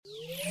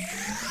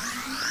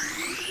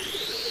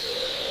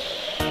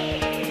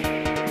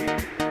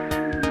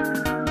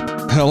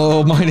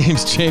Hello, my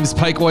name's James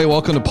Piecowye.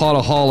 Welcome to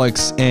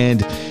Podaholiks,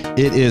 and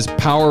it is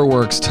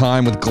PowerWorks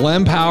time with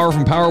Glenn Power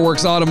from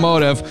PowerWorks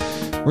Automotive.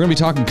 We're going to be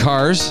talking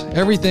cars,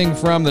 everything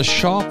from the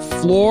shop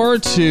floor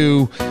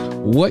to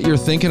what you're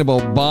thinking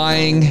about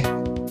buying.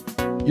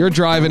 You're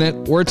driving it.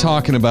 We're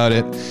talking about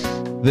it.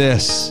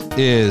 This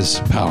is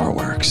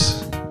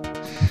PowerWorks.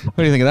 What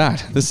do you think of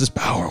that? This is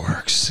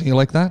PowerWorks. You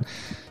like that?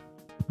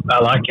 I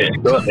like it. It's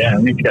good. Yeah,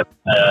 I need to get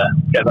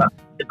that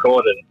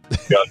recorded.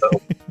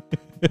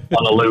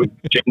 On a loop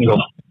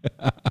jingle.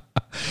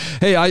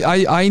 Hey,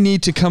 I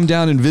need to come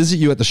down and visit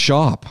you at the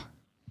shop.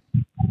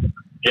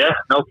 Yeah,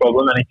 no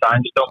problem.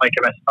 Anytime. Just don't make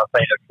a mess of my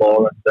painted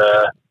floor.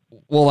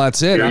 Well,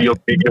 that's it. You'll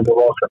be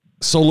welcome.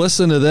 So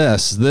listen to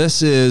this.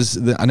 This is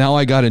now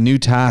I got a new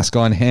task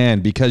on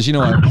hand because, you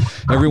know,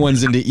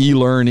 everyone's into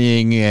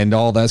e-learning and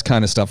all that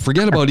kind of stuff.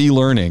 Forget about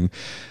e-learning.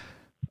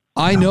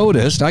 I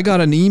noticed I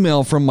got an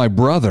email from my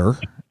brother,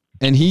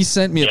 and he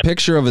sent me a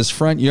picture of his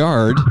front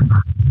yard.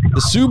 The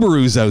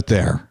Subaru's out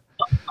there.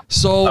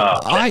 So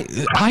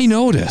I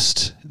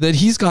noticed that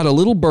he's got a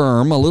little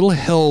berm, a little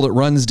hill that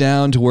runs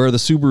down to where the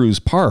Subaru's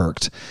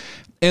parked.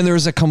 And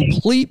there's a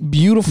complete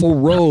beautiful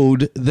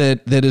road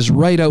that is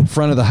right out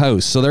front of the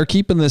house. So they're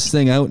keeping this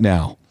thing out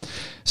now.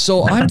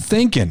 So I'm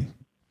thinking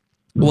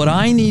what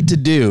I need to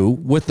do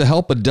with the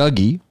help of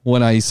Dougie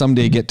when I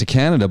someday get to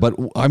Canada, but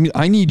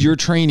I need your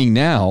training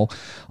now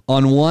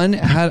on one,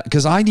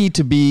 because I need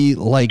to be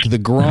like the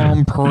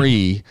Grand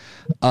Prix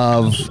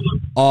of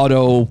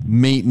auto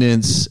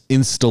maintenance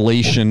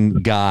installation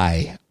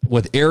guy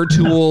with air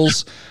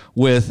tools,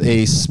 with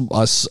a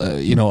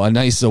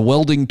nice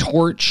welding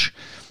torch.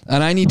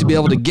 And I need to be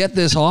able to get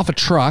this off a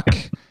truck,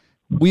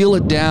 wheel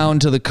it down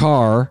to the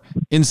car,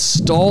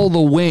 install the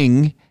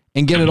wing,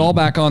 and get it all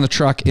back on the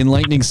truck in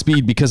lightning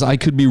speed, because I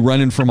could be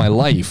running for my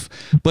life,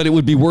 but it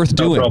would be worth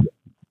doing. Problem.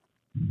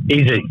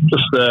 Easy.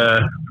 Just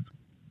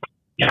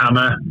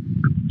hammer,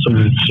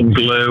 some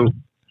glue,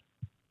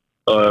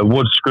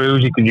 wood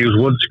screws. You can use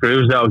wood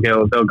screws. They'll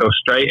go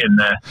straight in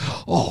there.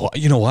 Oh,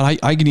 you know what?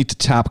 I need to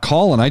tap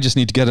Colin. I just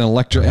need to get an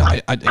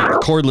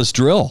cordless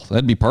drill.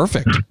 That'd be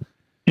perfect.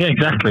 Yeah,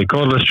 exactly.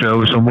 Cordless drill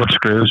with some wood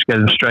screws. Get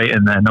them straight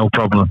in there. No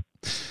problem.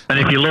 And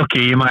if you're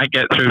lucky, you might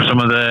get through some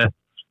of the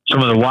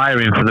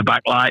wiring for the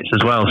back lights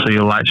as well, so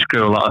you'll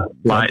screw a lot of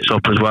lights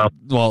up as well.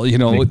 Well, you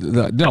know,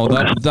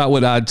 that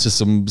would add to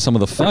some of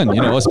the fun,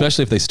 you know,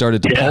 especially if they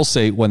started to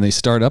pulsate when they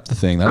start up the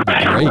thing. That would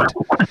be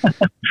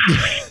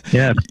great.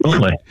 Yeah,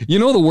 totally. You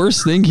know, the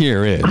worst thing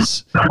here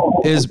is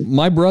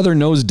my brother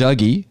knows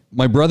Dougie,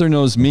 my brother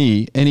knows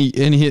me, and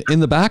he in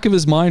the back of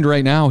his mind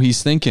right now,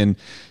 he's thinking,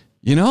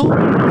 you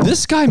know,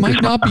 this guy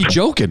might not be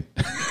joking.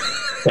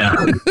 Yeah,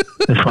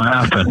 this might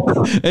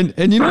happen.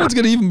 And you know what's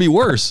going to even be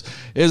worse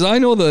is I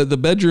know the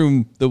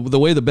bedroom, the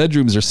way the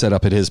bedrooms are set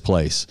up at his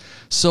place.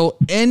 So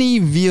any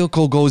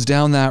vehicle goes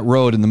down that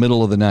road in the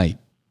middle of the night,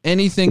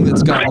 anything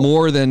that's got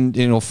more than,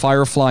 you know,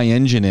 Firefly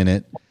engine in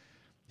it,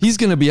 he's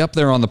going to be up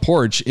there on the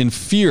porch in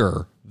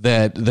fear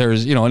that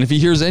there's, you know, and if he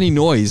hears any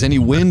noise, any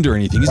wind or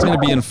anything, he's going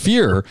to be in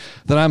fear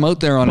that I'm out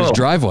there on his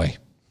driveway.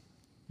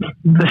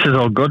 This is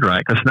all good,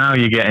 right? Because now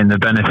you're getting the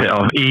benefit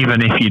of,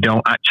 even if you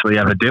don't actually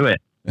ever do it.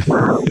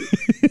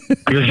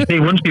 Because you see,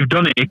 once you've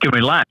done it, you can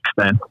relax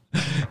then.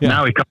 Yeah.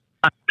 Now we can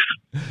relax.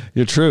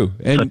 You're true.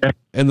 And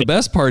the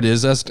best part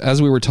is,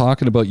 as we were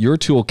talking about your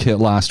toolkit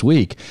last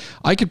week,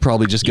 I could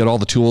probably just get all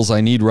the tools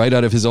I need right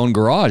out of his own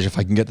garage if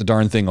I can get the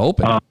darn thing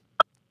open.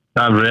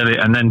 That really,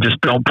 and then just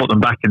don't put them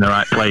back in the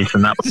right place.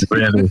 And that was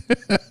really,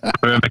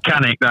 for a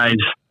mechanic, that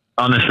is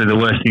honestly the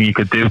worst thing you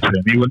could do for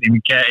him. He wouldn't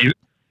even care.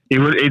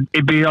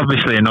 He'd be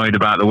obviously annoyed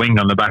about the wing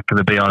on the back of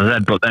the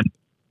BRZ, but then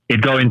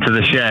he'd go into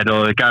the shed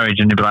or the garage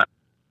and he'd be like,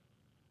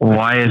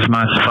 why is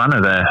my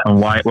spanner there? And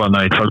why? Well,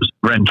 no, he told us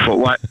wrench, but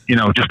why? You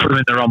know, just put them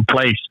in the wrong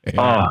place. Yeah.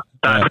 Oh,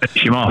 that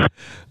finish him off.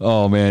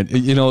 Oh man,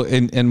 you know,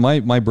 and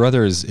my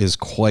brother is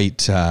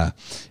quite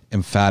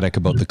emphatic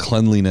about the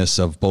cleanliness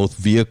of both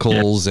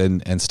vehicles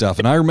and stuff.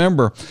 And I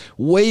remember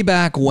way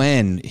back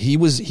when he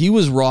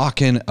was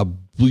rocking a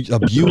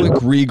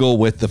Buick Regal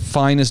with the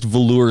finest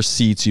velour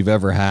seats you've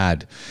ever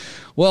had.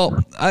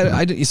 Well,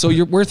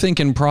 we're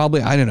thinking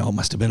probably, I don't know, it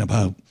must have been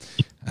about,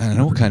 I don't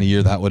know what kind of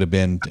year that would have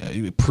been.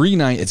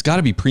 It's got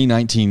to be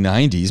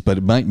pre-1990s,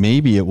 but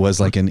maybe it was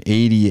like an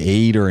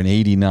 88 or an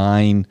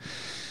 89,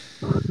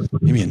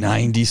 maybe a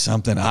 90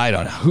 something. I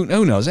don't know.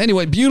 Who knows?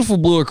 Anyway, beautiful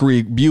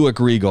Buick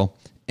Regal.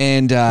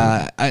 And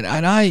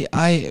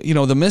I, you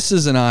know, the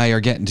missus and I are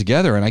getting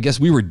together, and I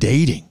guess we were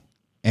dating.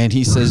 And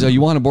he says, "Oh,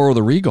 you want to borrow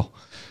the Regal?"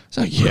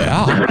 So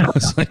yeah,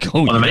 it's like,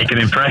 oh, want to make an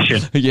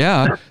impression.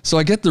 Yeah. So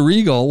I get the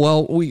Regal.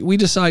 Well, we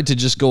decide to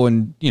just go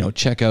and, you know,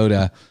 check out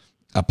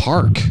a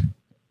park.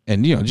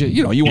 And, you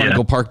want to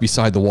go park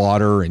beside the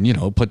water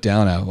and, put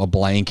down a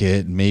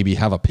blanket and maybe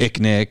have a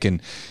picnic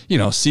and,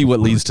 see what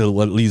leads to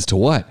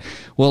what.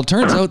 Well, it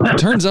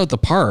turns out the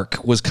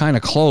park was kind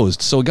of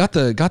closed. So we got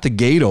the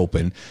gate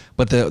open,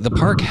 but the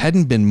park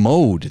hadn't been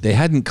mowed. They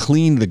hadn't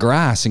cleaned the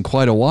grass in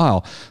quite a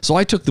while. So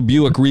I took the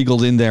Buick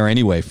Regal in there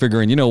anyway,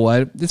 figuring, you know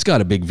what, it's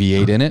got a big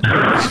V8 in it.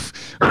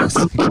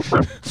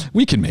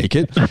 We can make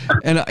it.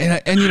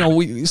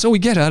 And so we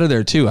get out of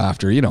there too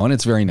after, and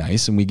it's very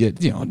nice. And we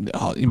get, you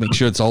make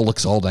sure it all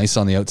looks all nice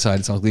on the outside.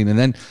 It's all clean. And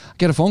then I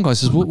get a phone call. He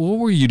says, what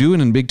were you doing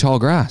in big, tall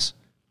grass?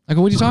 I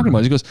go, what are you talking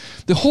about? He goes,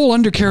 the whole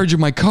undercarriage of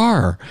my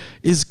car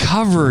is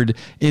covered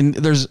in,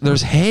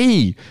 there's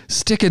hay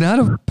sticking out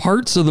of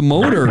parts of the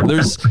motor.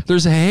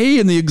 There's hay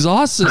in the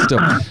exhaust system.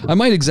 I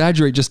might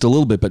exaggerate just a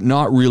little bit, but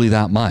not really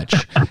that much.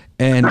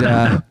 And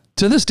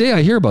to this day,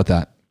 I hear about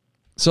that.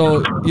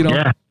 So,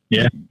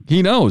 yeah.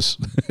 He knows.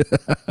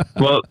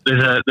 Well,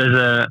 there's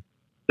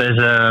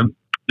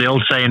the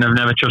old saying of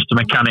never trust a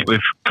mechanic with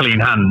clean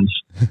hands.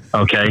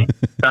 Okay,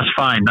 that's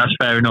fine. That's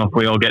fair enough.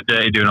 We all get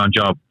dirty doing our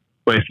job.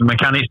 But if the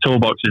mechanic's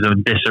toolbox is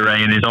in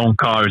disarray and his own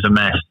car is a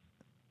mess,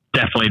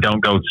 definitely don't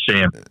go to see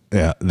him.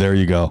 Yeah, there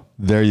you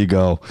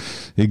go.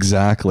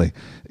 Exactly.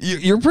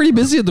 You're pretty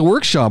busy at the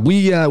workshop.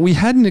 We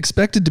hadn't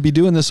expected to be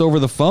doing this over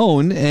the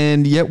phone,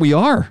 and yet we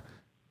are.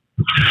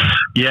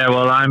 Yeah,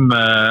 well, I'm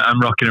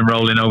rocking and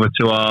rolling over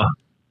to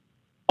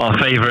our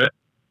favourite.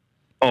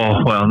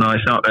 Oh, well, no,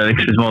 it's not really,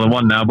 because there's more than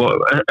one now, but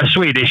a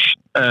Swedish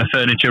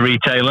furniture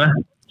retailer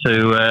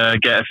to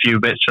get a few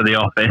bits for the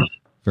office.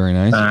 Very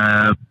nice.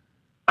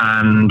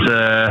 And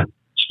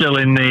still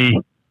in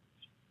the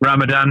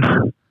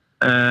Ramadan,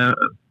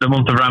 the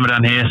month of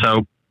Ramadan here,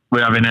 so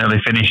we're having early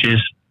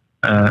finishes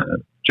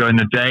during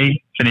the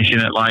day, finishing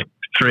at like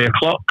 3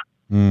 o'clock.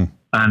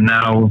 And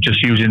now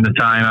just using the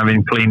time,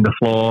 having cleaned the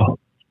floor,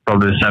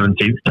 probably the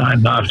 17th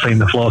time that I've cleaned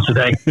the floor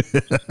today.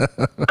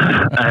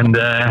 And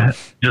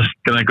just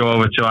going to go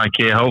over to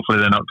IKEA. Hopefully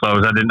they're not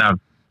closed. I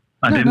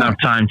didn't have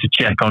time to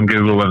check on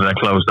Google whether they're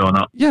closed or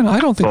not. Yeah, no, I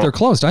don't think they're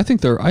closed. I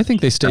think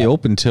they stay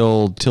open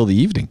till the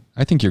evening.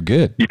 I think you're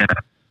good.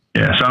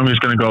 Yeah. So I'm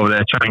just going to go over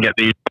there, try and get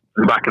the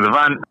back of the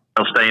van.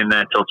 I'll stay in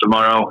there till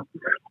tomorrow.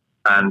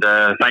 And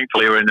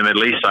thankfully we're in the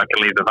Middle East, so I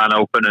can leave the van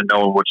open and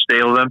no one would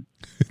steal them.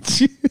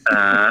 So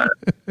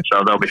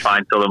they'll be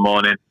fine till the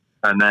morning.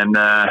 And then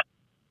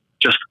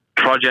just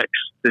projects.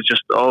 There's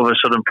just all of a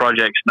sudden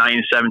projects.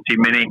 1970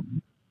 Mini,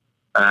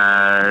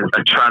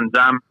 a Trans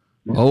Am.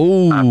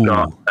 Oh, I've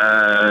got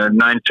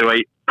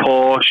 928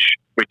 Porsche,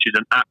 which is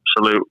an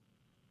absolute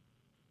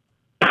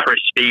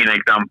pristine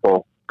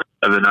example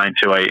of the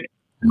 928. It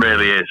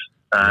really is.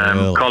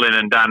 Colin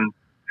and Dan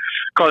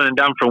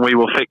from We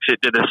Will Fix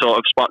It did a sort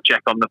of spot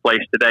check on the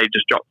place today.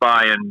 Just dropped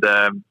by, and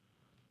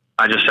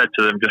I just said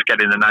to them, just get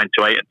in the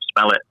 928 and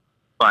smell it.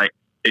 Like,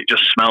 it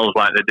just smells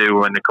like they do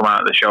when they come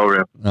out of the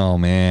showroom. Oh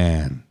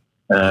man,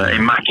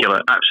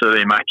 immaculate,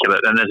 absolutely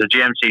immaculate. And there's a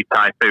GMC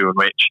Typhoon,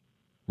 which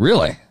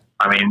really,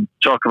 I mean,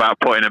 talk about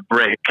putting a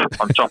brick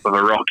on top of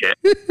a rocket.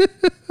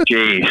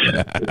 Jeez,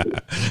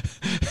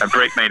 a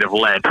brick made of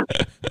lead.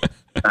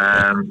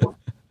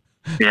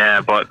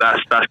 Yeah, but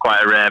that's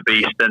quite a rare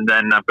beast. And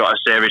then I've got a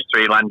Series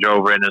 3 Land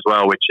Rover in as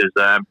well, which is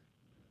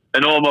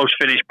an almost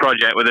finished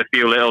project with a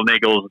few little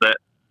niggles that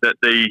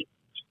the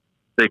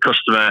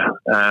customer,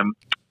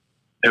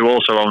 who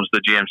also owns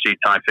the GMC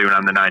Typhoon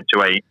and the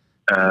 928,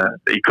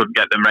 he couldn't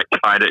get them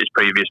rectified at his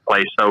previous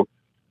place. So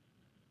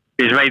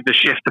he's made the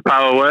shift to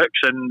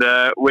PowerWorks, and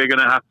we're going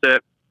to have to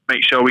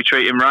make sure we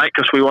treat him right,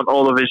 because we want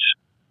all of his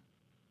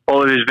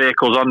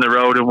vehicles on the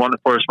road and want to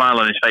put a smile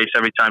on his face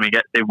every time he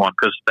gets in one,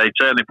 because they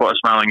certainly put a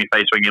smile on your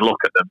face when you look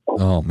at them.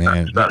 Oh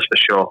man, that's for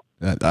sure.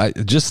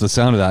 Just the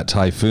sound of that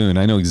Typhoon,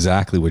 I know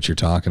exactly what you're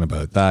talking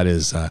about. That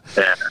is,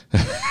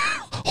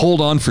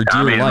 hold on for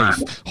dear life.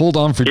 Man. Hold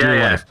on for dear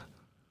life.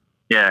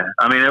 Yeah,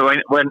 I mean,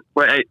 when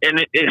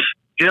and it's,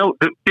 you know,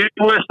 the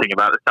worst thing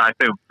about the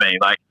Typhoon for me,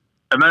 like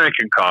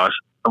American cars,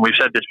 and we've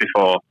said this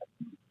before,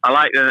 I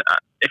like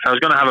if I was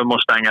going to have a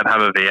Mustang, I'd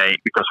have a V8,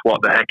 because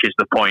what the heck is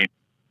the point?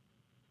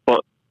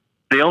 But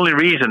the only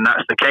reason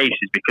that's the case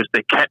is because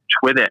they kept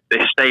with it, they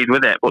stayed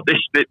with it. But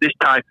this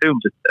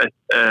Typhoon's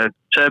a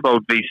turbo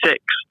V6,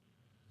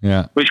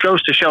 yeah, which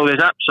goes to show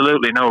there's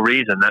absolutely no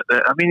reason that.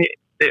 I mean,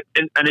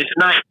 and it's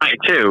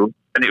 1992,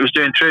 and it was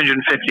doing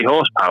 350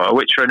 horsepower,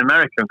 which for an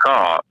American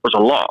car was a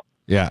lot.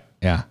 Yeah.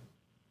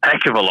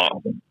 Heck of a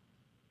lot.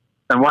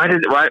 And why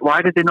did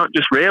they not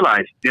just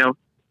realise,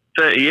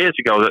 30 years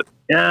ago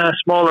that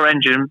smaller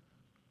engine,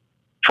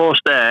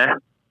 forced air,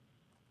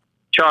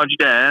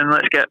 charged air, and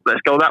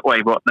let's go that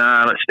way. But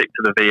nah, let's stick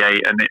to the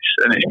V8. And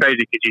it's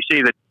crazy because you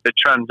see the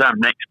Trans Am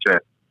next to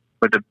it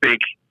with the big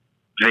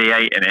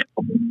V8 in it.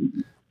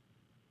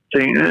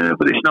 Think,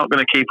 but it's not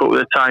going to keep up with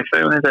the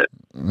Typhoon, is it?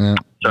 Yeah.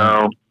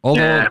 So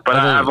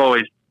I've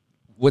always.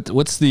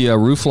 What's the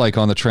roof like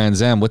on the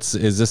Trans Am?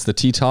 Is this the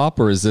T-top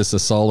or is this a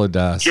solid?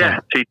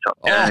 T-top.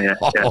 Yeah,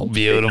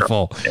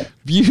 beautiful, yeah.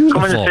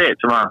 beautiful. Come and see it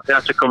tomorrow. You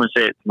have to come and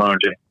see it tomorrow,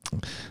 Jay.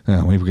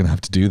 Yeah, maybe we're gonna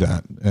have to do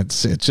that. It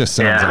just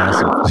sounds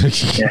awesome.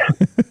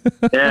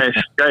 Yeah,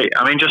 it's great.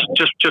 I mean, just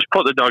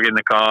put the dog in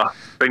the car,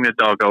 bring the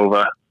dog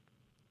over.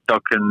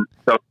 Dog can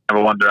have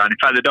a wander around. In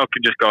fact, the dog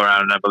can just go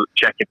around and have a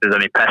check if there's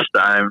any pests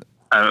that I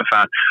haven't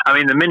found. I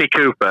mean, the Mini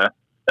Cooper.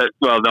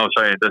 Well, no,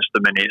 sorry, that's the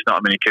Mini. It's not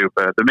a Mini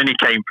Cooper. The Mini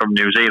came from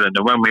New Zealand,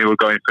 and when we were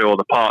going through all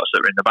the parts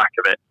that were in the back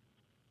of it,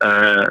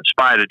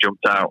 spider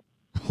jumped out.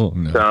 Oh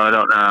no! So I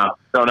don't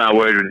know how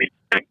worried we need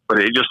to be, but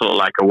it just looked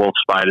like a wolf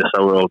spider,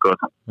 so we're all good.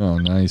 Oh,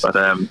 nice. But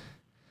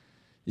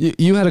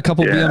you had a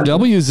couple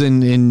BMWs,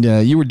 and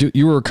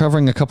you were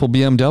covering a couple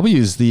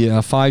BMWs,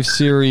 the 5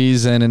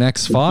 Series and an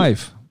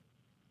X5.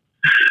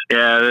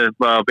 Yeah,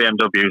 well,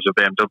 BMWs are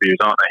BMWs,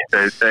 aren't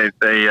they?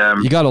 They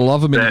you got to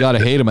love them and you got to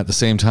hate them at the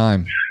same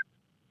time.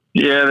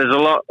 Yeah, there's a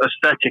lot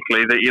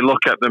aesthetically that you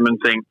look at them and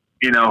think,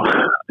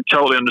 I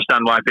totally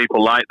understand why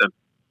people like them.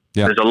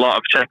 Yeah. There's a lot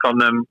of tech on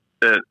them.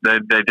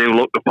 They do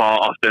look the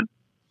part often,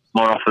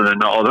 more often than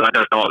not. Although I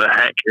don't know what the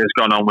heck has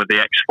gone on with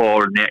the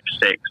X4 and the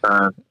X6.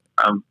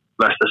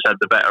 Less said,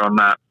 the better on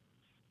that.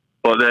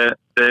 But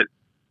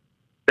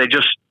they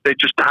just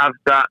have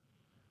that.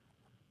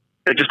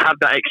 They just have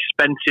that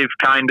expensive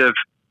kind of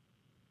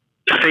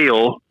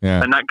feel,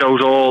 and that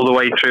goes all the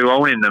way through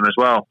owning them as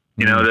well.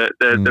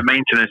 The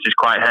maintenance is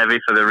quite heavy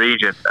for the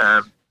region,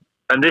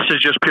 and this is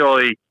just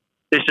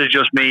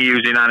me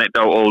using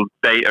anecdotal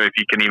data, if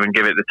you can even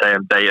give it the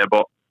term data.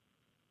 But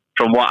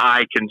from what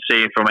I can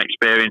see from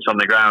experience on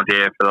the ground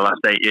here for the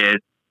last 8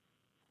 years,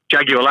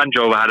 Jaguar Land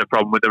Rover had a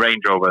problem with the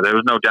Range Rover. There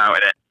was no doubt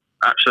in it,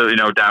 absolutely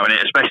no doubt in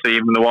it. Especially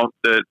even the one,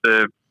 the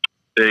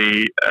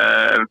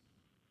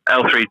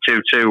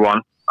L322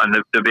 one and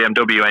the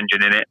BMW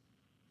engine in it.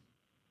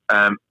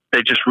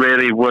 They just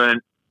really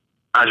weren't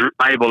as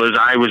reliable as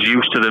I was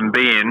used to them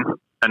being.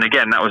 And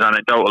again, that was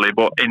anecdotally,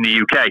 but in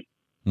the UK,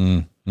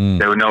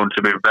 they were known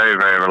to be very,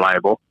 very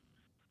reliable.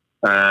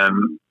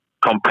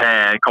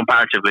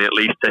 Comparatively at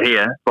least to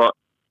here, but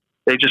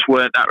they just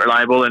weren't that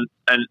reliable. And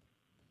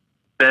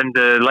then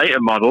the later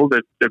model,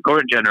 the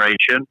current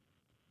generation,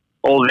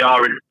 all the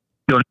R is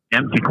done in the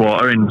empty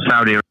quarter in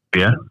Saudi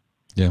Arabia.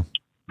 Yeah.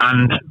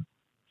 And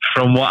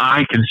from what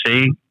I can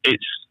see,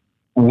 it's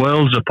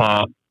worlds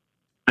apart.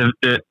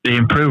 The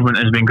improvement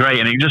has been great,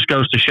 and it just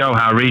goes to show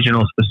how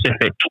regional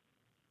specific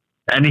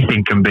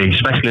anything can be,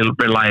 especially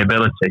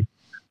reliability.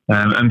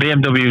 And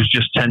BMWs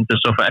just tend to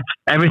suffer.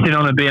 Everything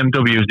on a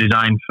BMW is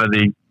designed for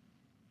the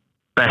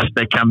best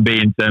they can be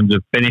in terms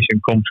of finish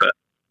and comfort.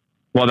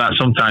 What that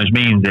sometimes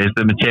means is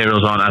the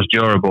materials aren't as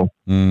durable.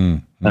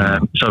 So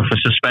for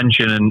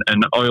suspension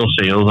and oil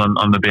seals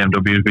on the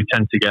BMWs, we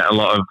tend to get a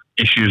lot of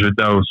issues with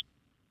those.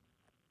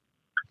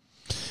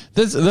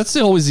 That's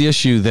always the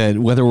issue, that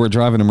whether we're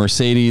driving a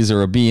Mercedes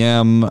or a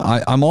BM,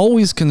 I'm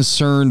always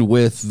concerned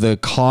with the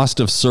cost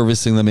of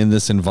servicing them in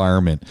this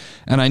environment.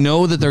 And I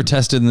know that they're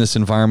tested in this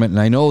environment, and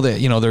I know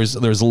that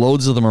there's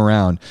loads of them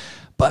around.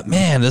 But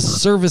man, the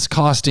service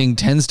costing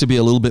tends to be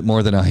a little bit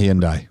more than a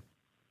Hyundai.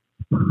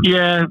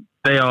 Yeah,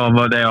 they are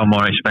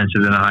more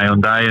expensive than a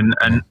Hyundai,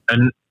 and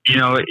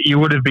you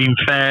would have been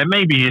fair.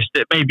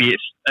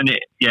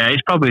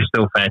 It's probably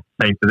still fair to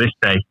say to this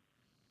day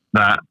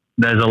that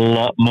there's a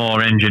lot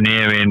more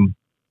engineering,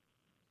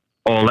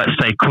 or let's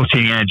say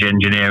cutting edge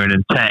engineering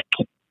and tech,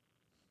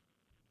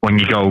 when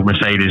you go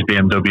Mercedes,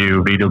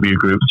 BMW, VW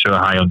Group to a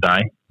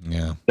Hyundai.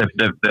 Yeah,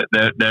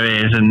 there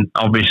is, and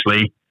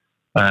obviously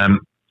the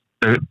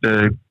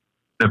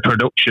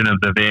production of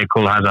the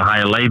vehicle has a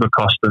higher labour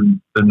cost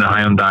than the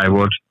Hyundai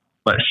would,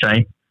 let's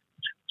say.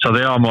 So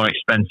they are more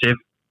expensive,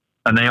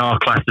 and they are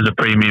classed as a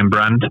premium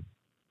brand.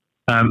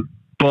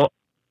 But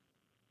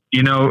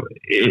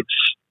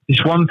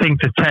it's one thing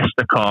to test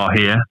a car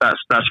here.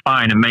 That's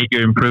fine, and make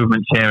your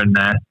improvements here and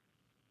there.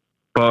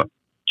 But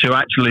to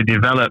actually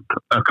develop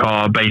a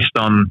car based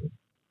on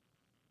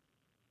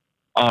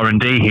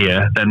R&D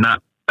here, then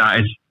that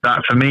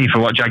for me,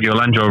 for what Jaguar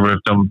Land Rover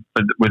have done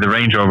with the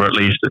Range Rover at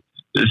least,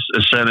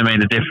 has certainly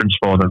made a difference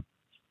for them.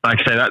 Like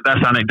I say,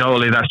 that's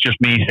anecdotally, that's just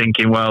me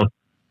thinking, well,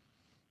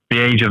 the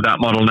age of that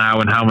model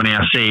now and how many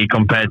I see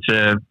compared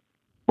to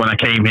when I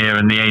came here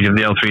and the age of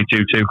the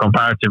L322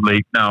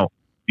 comparatively, no,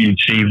 you'd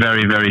see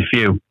very, very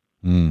few.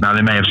 Now,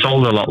 they may have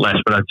sold a lot less,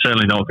 but I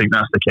certainly don't think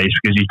that's the case,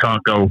 because you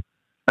can't go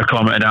a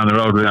kilometre down the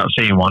road without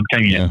seeing one,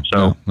 can you? Yeah,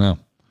 so, no.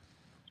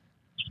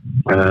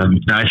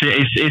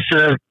 It's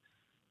a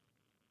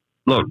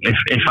look.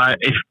 If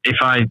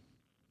I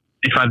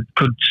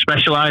could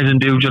specialise and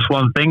do just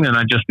one thing, then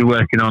I'd just be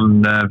working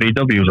on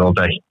VWs all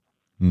day.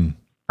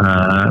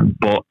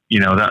 But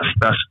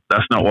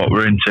that's not what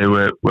we're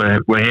into.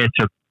 We're here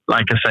to,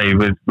 like I say,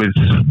 with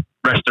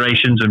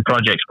restorations and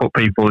projects, put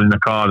people in the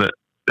car that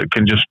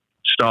can just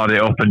start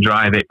it up and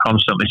drive it,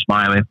 constantly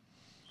smiling.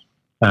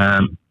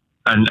 And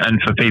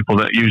for people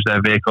that use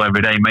their vehicle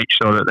every day, make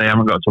sure that they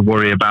haven't got to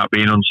worry about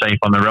being unsafe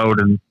on the road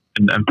and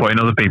putting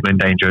other people in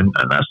danger. And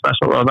that's what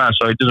we're about.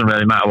 So it doesn't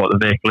really matter what the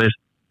vehicle is.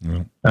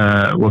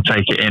 We'll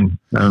take it in.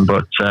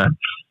 But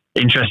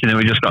interesting that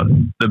we just got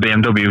the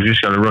BMW. We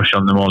just got a rush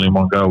on them all in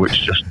one go,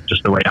 which is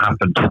just the way it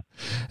happened.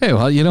 Hey,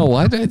 well, you know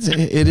what?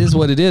 It is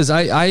what it is.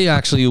 I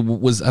actually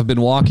have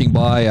been walking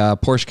by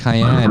Porsche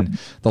Cayenne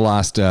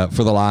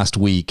for the last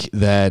week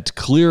that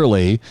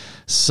clearly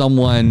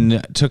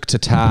someone took to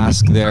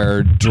task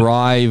their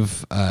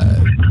drive,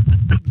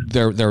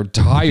 their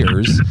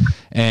tires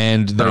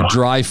and their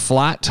dry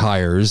flat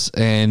tires,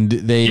 and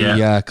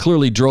they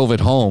clearly drove it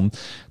home.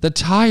 The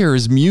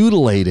tires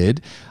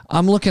mutilated.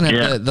 I'm looking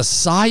at the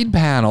side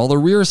panel, the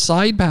rear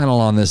side panel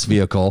on this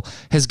vehicle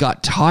has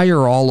got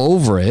tire all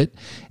over it.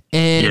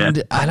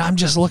 And I'm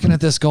just looking at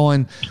this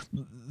going,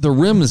 the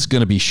rim is going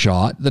to be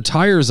shot. The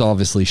tire is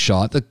obviously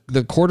shot.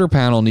 The quarter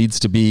panel needs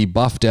to be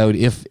buffed out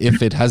if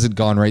it hasn't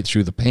gone right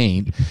through the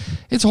paint.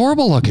 It's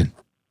horrible looking.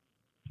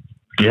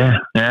 Yeah.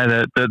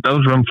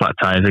 Those run flat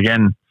tires,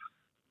 again,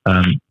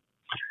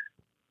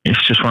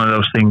 it's just one of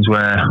those things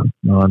where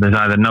there's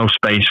either no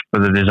space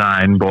for the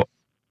design, but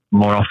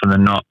more often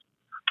than not,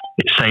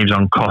 it saves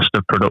on cost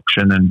of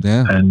production,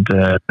 and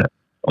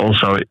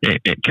also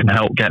it can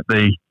help get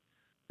the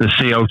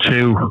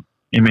CO2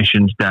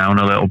 emissions down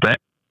a little bit.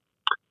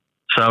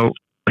 So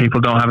people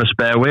don't have a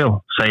spare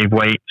wheel. Save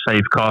weight,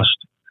 save cost,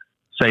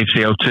 save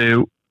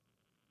CO2.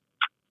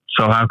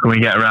 So how can we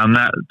get around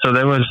that? So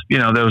there was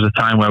a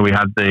time where we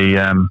had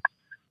the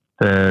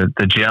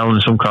gel,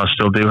 and some cars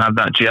still do have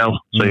that gel.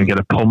 So you get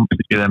a pump,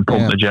 you then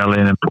pump the gel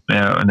in,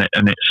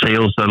 and it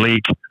seals the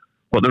leak.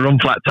 But the run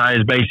flat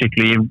tires,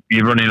 basically,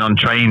 you're running on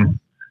train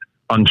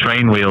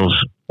wheels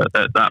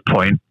at that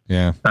point.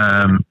 Yeah.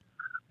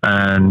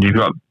 And you've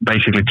got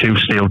basically two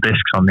steel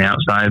discs on the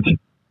outside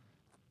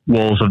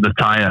walls of the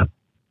tire,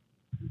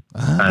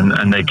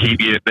 and they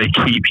keep you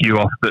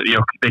off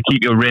they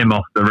keep your rim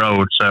off the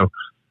road. So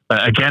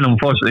again,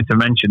 unfortunately, to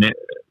mention it,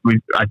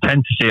 I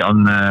tend to see it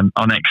on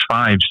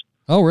X5s.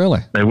 Oh,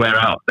 really? They wear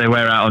out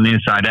on the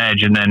inside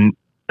edge, and then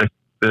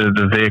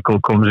the vehicle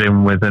comes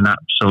in with an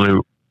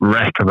absolute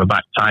wreck of a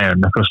back tire,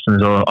 and the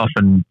customers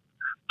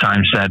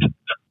oftentimes said,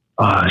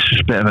 "Oh, it's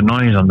just a bit of a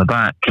noise on the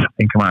back. I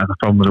think I might have a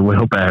problem with the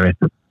wheel bearing."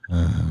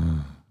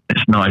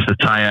 It's not, it's the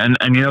tire,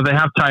 and they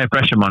have tire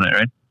pressure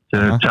monitoring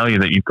to tell you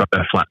that you've got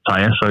a flat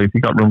tire. So if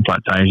you've got run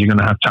flat tires, you're going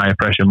to have tire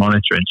pressure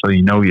monitoring, so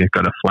you know you've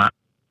got a flat.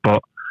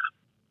 But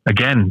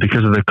again,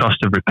 because of the cost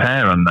of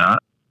repair on that,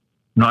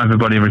 not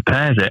everybody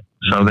repairs it,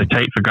 so they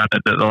take for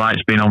granted that the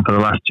light's been on for the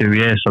last 2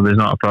 years, so there's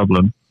not a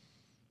problem.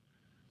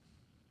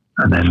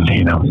 And then,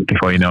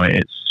 before you know it,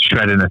 it's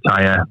shredding a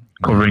tire,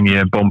 covering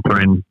your bumper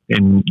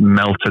in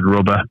melted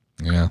rubber.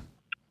 Yeah.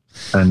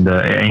 And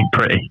it ain't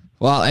pretty.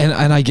 Well,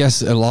 and I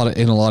guess in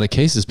a lot of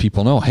cases,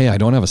 people know, hey, I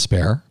don't have a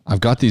spare. I've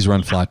got these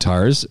run flat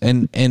tires,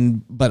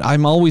 but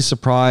I'm always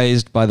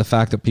surprised by the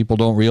fact that people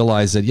don't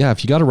realize that,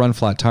 if you got a run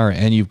flat tire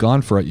and you've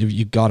gone for it,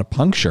 you've got a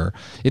puncture.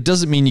 It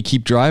doesn't mean you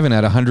keep driving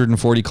at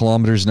 140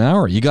 kilometers an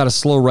hour. You got to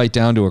slow right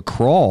down to a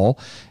crawl,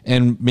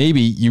 and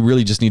maybe you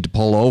really just need to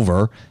pull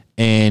over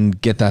and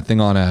get that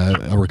thing on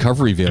a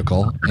recovery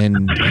vehicle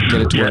and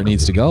get it to where it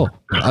needs to go.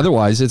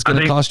 Otherwise, it's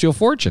going to cost you a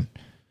fortune.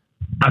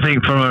 I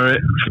think for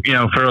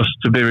us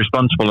to be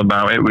responsible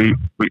about it, we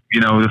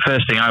the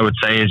first thing I would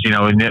say is, in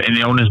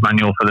the owner's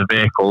manual for the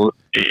vehicle,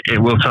 it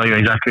will tell you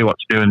exactly what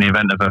to do in the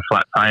event of a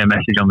flat tire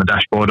message on the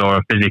dashboard or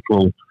a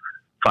physical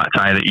flat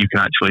tire that you can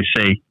actually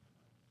see.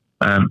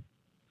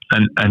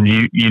 And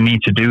you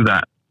need to do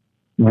that.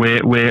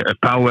 We're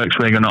at PowerWorks,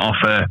 we're going to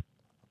offer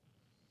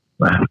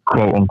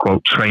quote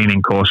unquote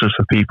training courses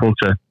for people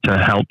to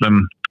help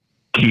them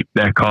keep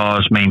their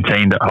cars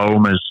maintained at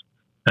home as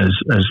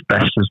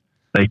best as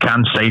they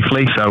can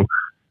safely. So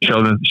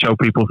show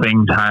people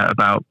things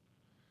about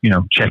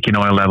checking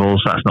oil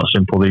levels. That's not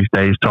simple these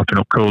days. Topping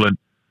up coolant,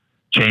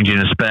 changing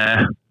a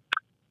spare.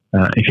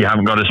 If you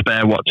haven't got a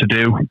spare, what to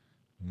do.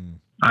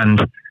 And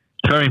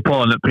it's very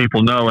important that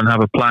people know and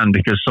have a plan,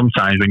 because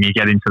sometimes when you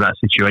get into that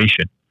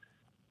situation,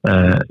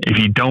 if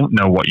you don't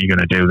know what you're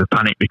going to do, the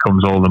panic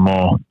becomes all the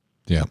more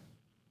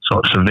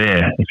sort of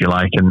severe, if you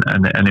like,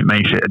 and it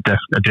makes it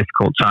a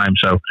difficult time.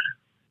 So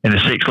in a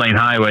 6-lane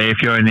highway,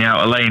 if you're in the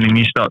outer lane and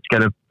you start to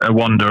get a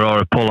wander or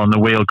a pull on the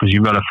wheel because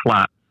you've got a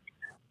flat,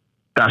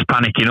 that's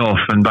panic enough.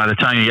 And by the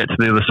time you get to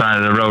the other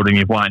side of the road and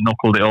you've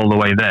white-knuckled it all the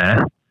way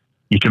there,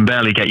 you can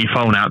barely get your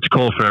phone out to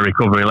call for a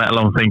recovery, let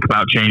alone think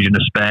about changing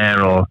a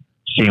spare or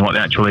seeing what the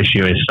actual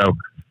issue is. So,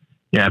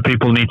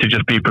 people need to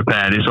just be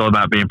prepared. It's all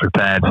about being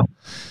prepared.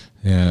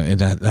 Yeah, and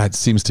that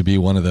seems to be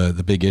one of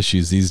the big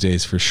issues these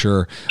days, for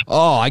sure.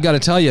 Oh, I got to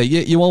tell you,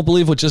 you won't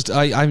believe what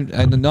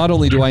and not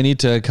only do I need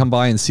to come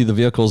by and see the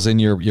vehicles in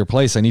your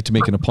place, I need to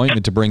make an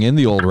appointment to bring in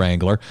the old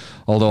Wrangler,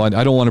 although I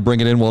don't want to bring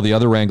it in while the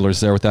other Wrangler's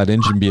there with that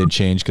engine being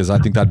changed, because I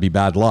think that'd be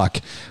bad luck.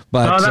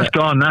 But that's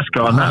gone. That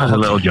was a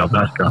little job.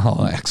 That's gone.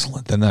 Oh,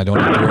 excellent. Then I don't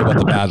have to worry about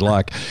the bad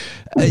luck.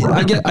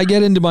 I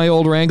get into my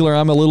old Wrangler.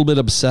 I'm a little bit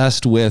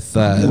obsessed with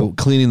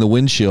cleaning the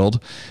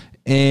windshield.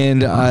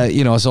 And,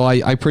 so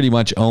I pretty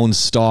much own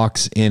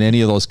stocks in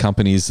any of those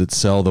companies that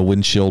sell the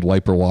windshield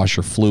wiper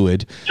washer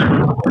fluid.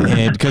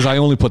 And because I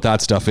only put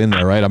that stuff in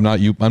there, right? I'm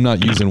not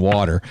using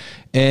water.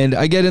 And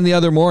I get in the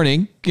other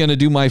morning, going to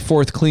do my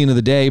fourth clean of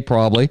the day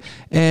probably.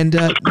 And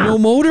no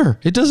motor.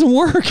 It doesn't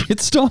work. It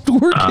stopped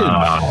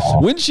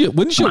working.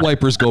 Windshield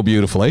wipers go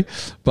beautifully.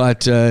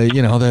 But,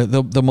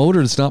 the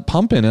motor is not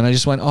pumping. And I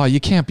just went, oh, you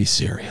can't be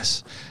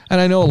serious.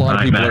 And I know a lot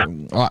of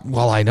people are,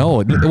 well, I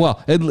know.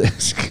 Well,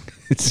 it's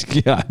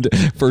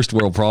first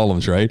world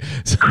problems, right?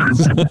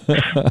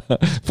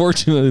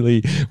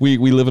 Fortunately, we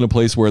live in a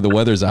place where the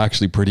weather's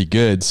actually pretty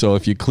good. So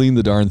if you clean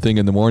the darn thing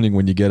in the morning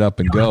when you get up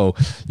and go,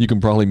 you can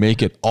probably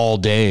make it all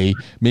day,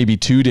 maybe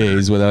 2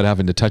 days without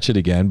having to touch it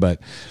again. But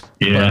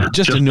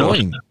just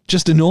annoying.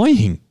 Just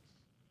annoying.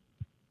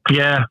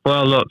 Yeah,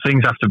 well, look,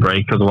 things have to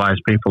break. Otherwise,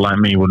 people like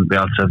me wouldn't be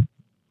able to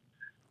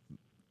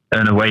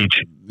earn a wage.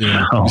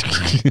 Yeah.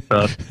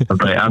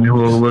 I mean,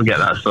 we'll get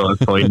that sort of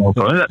for you. No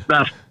problem.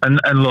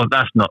 And look,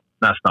 that's not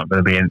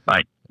going to be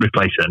like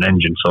replacing an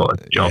engine sort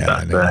of job.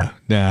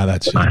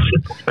 That's nice.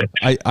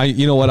 I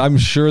you know what? I'm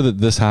sure that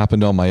this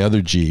happened on my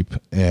other Jeep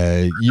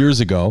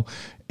years ago.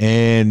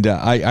 And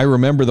I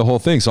remember the whole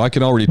thing, so I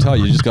can already tell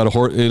you just got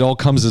it all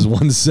comes as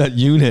one set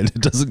unit.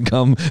 It doesn't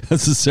come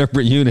as a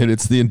separate unit.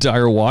 It's the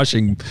entire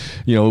washing,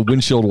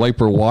 windshield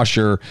wiper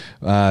washer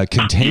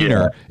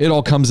container. Yeah. It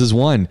all comes as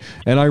one.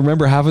 And I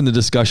remember having the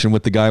discussion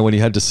with the guy when he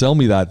had to sell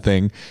me that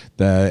thing.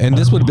 And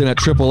this would have been at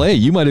AAA.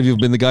 You might have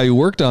even been the guy who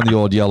worked on the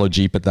old yellow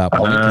Jeep at that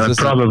point.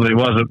 Probably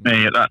wasn't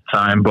me at that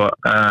time, but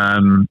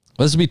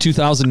this would be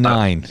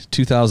 2009.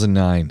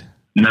 2009.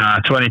 Nah,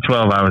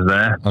 2012 I was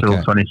there till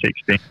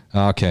 2016.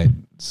 Okay.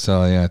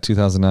 So yeah,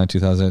 2009,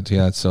 2008.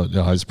 Yeah. So it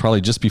was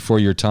probably just before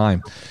your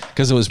time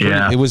because it was,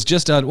 it was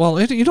just,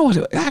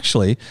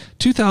 actually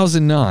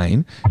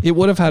 2009, it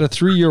would have had a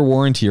 3-year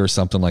warranty or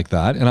something like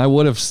that. And I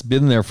would have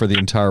been there for the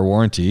entire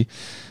warranty.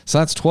 So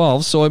that's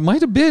 12. So it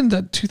might've been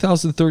that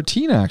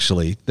 2013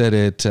 actually that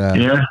it,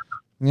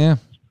 yeah.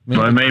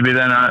 Maybe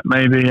then, in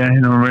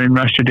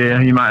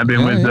Rashidiyah, you might have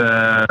been with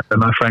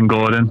my friend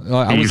Gordon.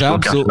 I was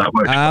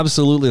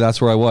absolutely.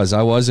 That's where I was.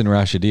 I was in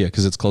Rashidiyah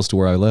because it's close to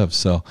where I live.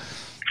 So,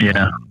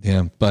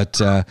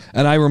 But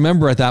and I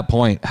remember at that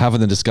point having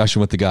the discussion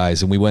with the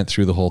guys, and we went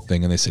through the whole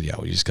thing, and they said, "Yeah,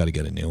 we just got to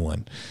get a new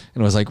one."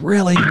 And I was like,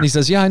 "Really?" And he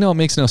says, "Yeah, I know it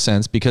makes no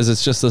sense because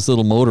it's just this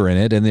little motor in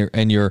it, and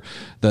the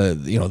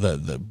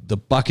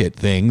bucket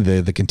thing,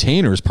 the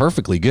container is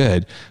perfectly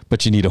good,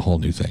 but you need a whole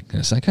new thing." And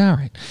it's like, all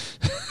right.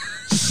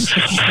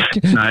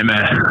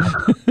 Nightmare.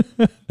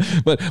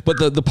 but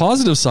the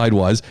positive side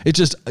was it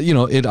just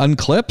it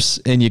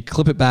unclips and you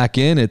clip it back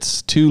in.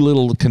 It's 2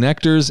 little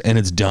connectors and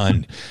it's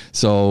done.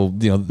 So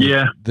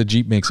the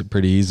Jeep makes it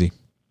pretty easy.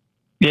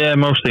 Yeah,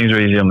 most things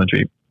are easy on the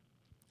Jeep,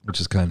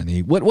 which is kind of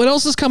neat. What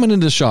else is coming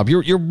into the shop?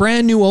 You're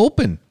brand new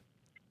open.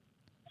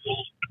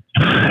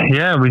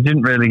 Yeah, we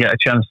didn't really get a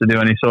chance to do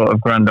any sort of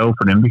grand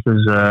opening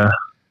because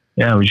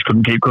we just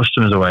couldn't keep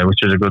customers away,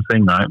 which is a good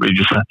thing, right? We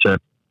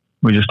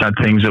just had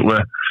things that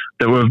were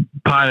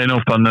piling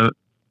up on the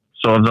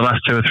sort of the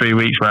last 2 or 3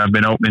 weeks where I've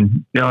been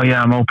opening. Oh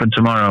yeah, I'm open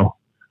tomorrow.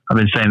 I've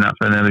been saying that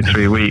for nearly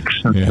 3 weeks,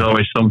 and there's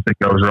always something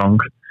goes wrong.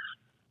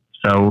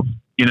 So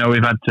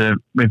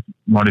we've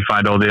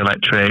modified all the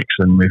electrics,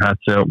 and we've had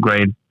to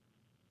upgrade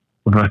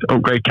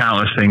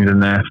countless things in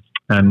there,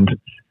 and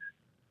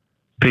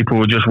people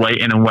were just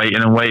waiting, and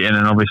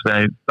obviously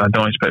I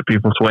don't expect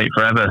people to wait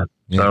forever.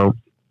 Yeah. So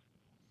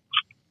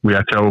we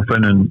had to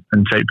open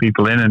and take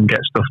people in and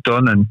get stuff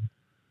done, and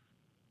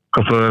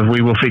a couple of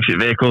We Will Fix It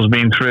vehicles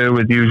being through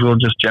with usual,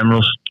 just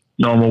general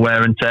normal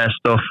wear and tear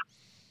stuff.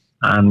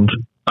 And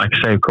like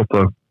I say, a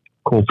couple of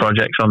cool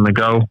projects on the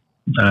go.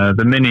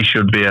 The Mini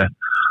should be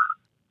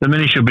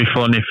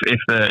fun if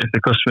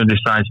the customer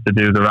decides to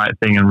do the right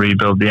thing and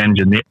rebuild the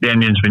engine. The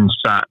engine's been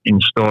sat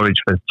in storage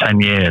for 10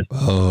 years.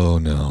 Oh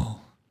no.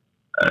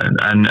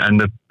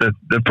 And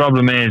the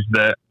problem is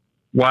that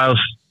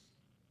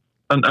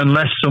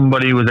unless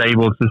somebody was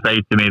able to say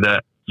to me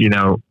that,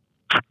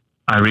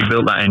 I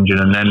rebuilt that engine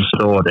and then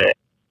stored it,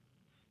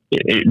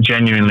 it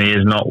genuinely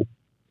is not,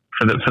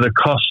 for the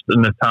cost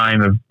and the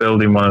time of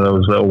building one of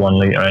those little 1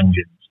 litre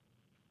engines,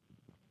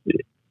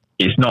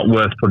 it's not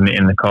worth putting it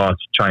in the car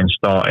to try and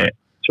start it,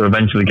 to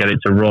eventually get it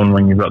to run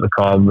when you've got the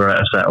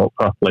carburetor set up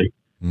properly,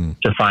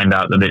 to find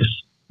out that it's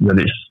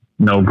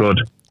no good.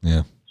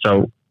 Yeah.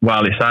 So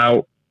while it's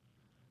out,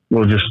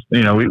 we'll just,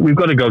 we've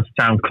got to go to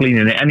town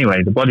cleaning it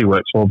anyway. The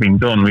bodywork's all been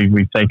done.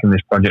 We've taken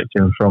this project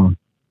in from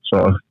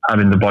sort of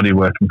having the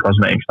bodywork and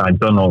cosmetic side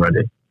done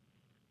already.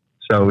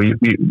 So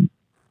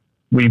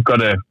we've got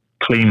to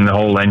clean the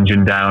whole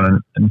engine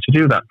down, and to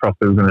do that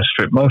properly, we're going to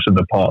strip most of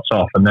the parts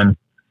off, and then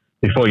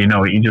before you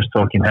know it, you're just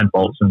talking head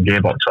bolts and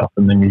gearbox off,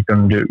 and then you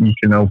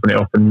can open it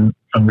up and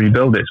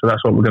rebuild it. So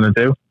that's what we're going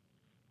to do.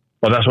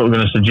 Well, that's what we're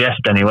going to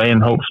suggest anyway,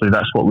 and hopefully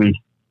that's what we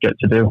get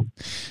to do.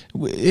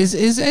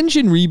 Is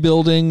engine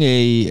rebuilding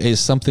is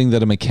something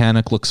that a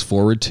mechanic looks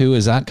forward to?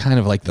 Is that kind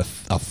of like a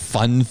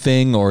fun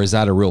thing, or is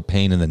that a real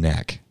pain in the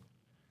neck?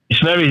 It's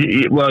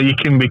very well. You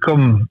can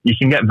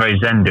get very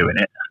zen doing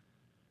it.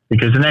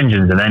 because an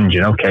engine's an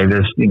engine. Okay,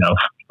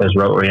 there's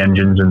rotary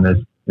engines and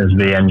there's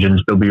V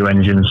engines, W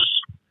engines,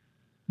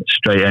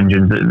 straight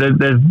engines.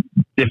 There's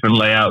different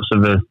layouts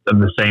of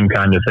the same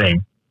kind of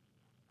thing,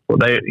 but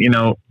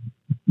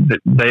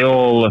they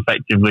all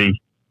effectively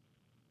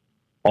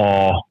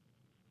are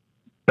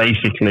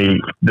basically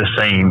the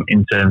same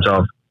in terms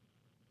of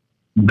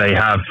they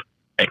have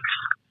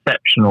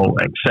exceptional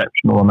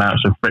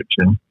amounts of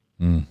friction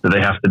that they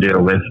have to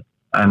deal with,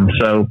 and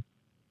so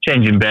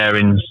changing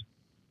bearings,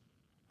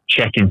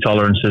 checking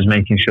tolerances,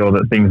 making sure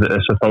that things that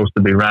are supposed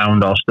to be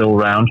round are still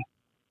round,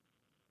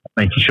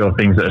 making sure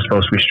things that are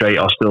supposed to be straight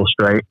are still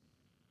straight.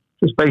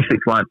 Just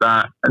basics like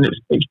that. And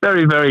it's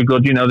very, very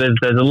good.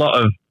 There's a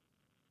lot of,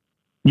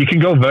 you can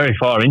go very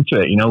far into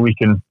it.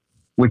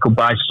 We could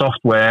buy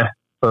software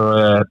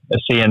for a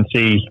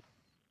CNC,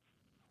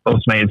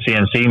 automated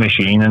CNC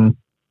machine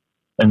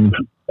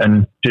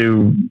and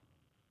do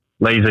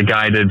laser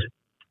guided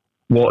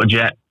water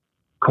jet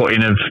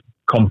cutting of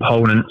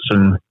components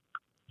and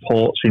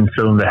ports in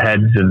cylinder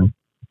heads and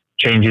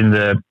changing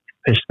the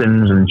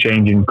pistons and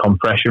changing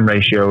compression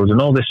ratios and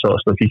all this sort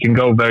of stuff. You can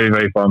go very,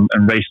 very far,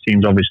 and race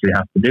teams obviously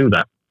have to do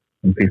that,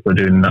 and people are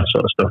doing that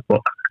sort of stuff.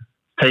 But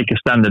take a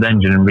standard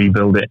engine and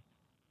rebuild it,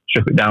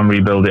 strip it down,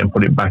 rebuild it, and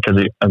put it back as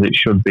it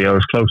should be, or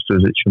as close to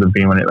as it should have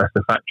been when it left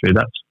the factory.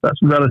 That's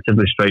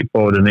relatively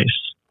straightforward, and it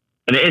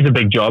is a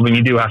big job, and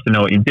you do have to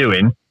know what you're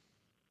doing.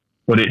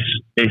 But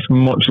it's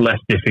much less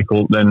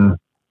difficult than,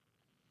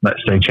 let's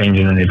say,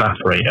 changing an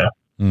evaporator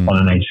on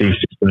an AC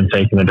system and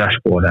taking the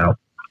dashboard out.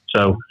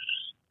 So,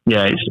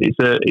 yeah,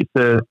 it's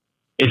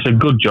a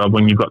good job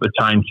when you've got the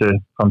time to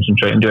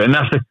concentrate and do it. And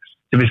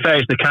to be fair,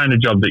 it's the kind of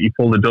job that you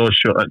pull the doors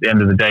shut at the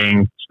end of the day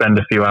and spend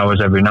a few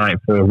hours every night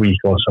for a week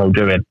or so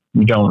doing.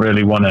 You don't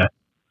really want to.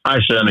 I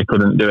certainly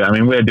couldn't do it. I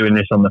mean, we're doing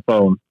this on the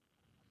phone,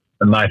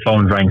 and my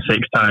phone's rang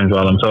 6 times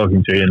while I'm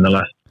talking to you in the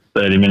last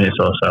 30 minutes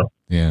or so.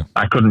 Yeah,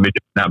 I couldn't be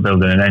doing that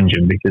building an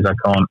engine because I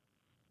can't.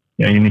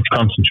 You need to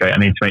concentrate. I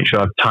need to make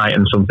sure I've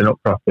tightened something up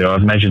properly, or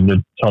I've measured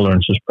the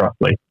tolerances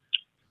properly.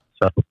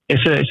 So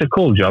it's a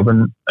cool job,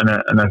 and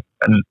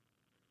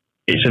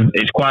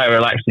it's quite a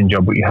relaxing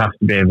job, but you have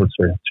to be able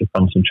to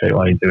concentrate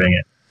while you're doing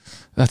it.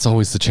 That's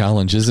always the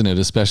challenge, isn't it?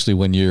 Especially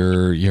when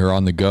you're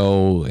on the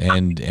go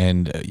and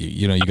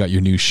you got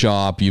your new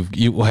shop.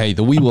 Hey,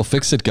 the We Will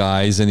Fix It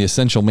guys and the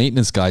essential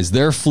maintenance guys,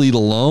 their fleet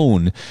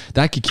alone,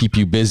 that could keep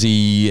you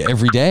busy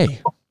every day.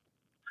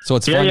 So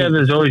it's fun. Yeah.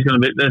 There's going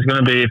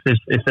to be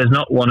if there's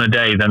not one a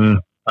day, then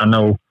I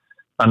know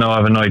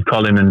I've annoyed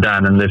Colin and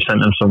Dan, and they've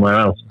sent them somewhere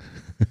else.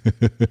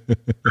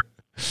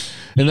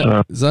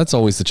 And that's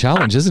always the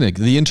challenge, isn't it?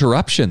 The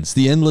interruptions,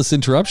 the endless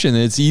interruption.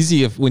 It's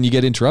easy when you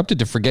get interrupted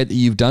to forget that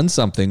you've done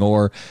something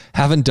or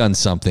haven't done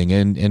something,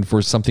 and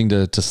for something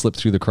to slip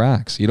through the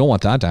cracks. You don't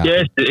want that to happen.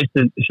 Yeah,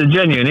 it's a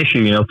genuine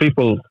issue.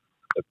 People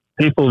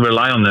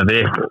rely on their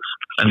vehicles,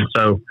 and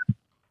so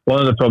one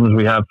of the problems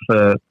we have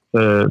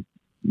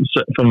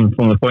from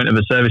the point of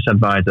a service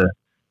advisor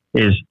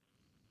is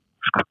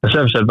the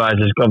service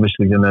advisor is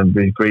obviously going to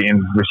be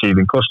greeting,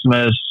 receiving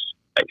customers,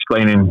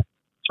 explaining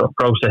sort of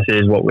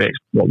processes, what we're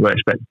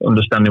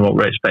understanding what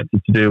we're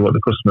expected to do, what the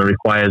customer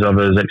requires of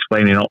us,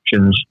 explaining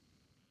options,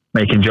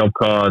 making job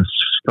cards,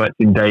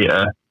 collecting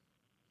data,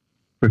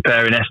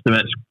 preparing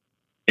estimates,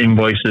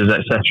 invoices,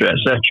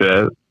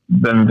 etc.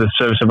 Then the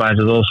service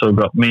advisor's also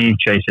got me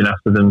chasing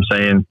after them,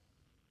 saying,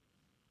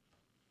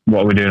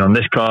 what are we doing on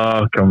this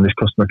car? Can this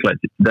customer collect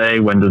it today?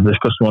 When does this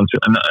customer want to?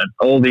 And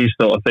all these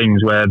sort of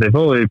things where they've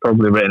already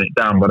probably written it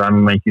down, but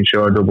I'm making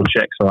sure I double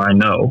check so I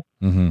know.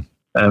 Mm-hmm.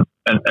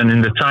 And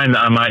in the time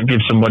that I might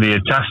give somebody a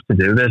task to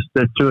do, there's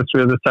 2 or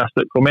 3 other tasks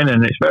that come in,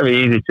 and it's very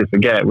easy to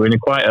forget. We're in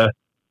quite a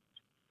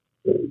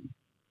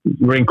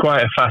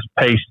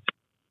fast-paced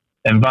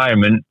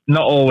environment.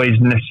 Not always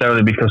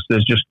necessarily because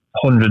there's just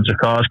hundreds of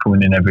cars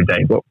coming in every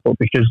day, but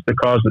because the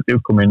cars that do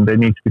come in, they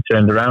need to be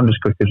turned around as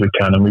quick as we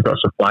can, and we've got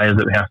suppliers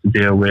that we have to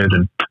deal with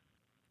and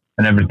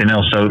everything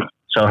else.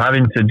 So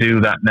having to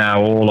do that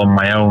now all on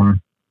my own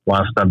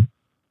whilst I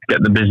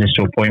get the business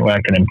to a point where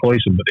I can employ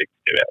somebody to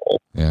do it all.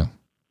 Yeah.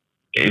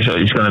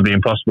 It's going to be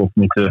impossible for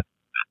me to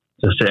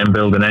sit and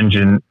build an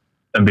engine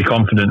and be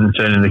confident in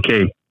turning the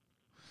key.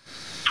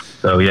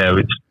 So yeah,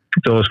 it's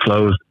doors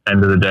closed,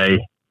 end of the day, a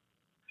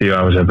few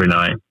hours every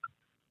night.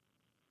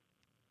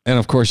 And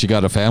of course, you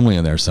got a family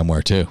in there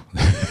somewhere too.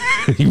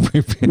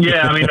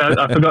 Yeah, I mean,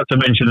 I forgot to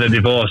mention the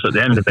divorce at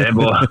the end of it,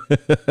 but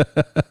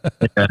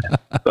yeah.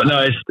 But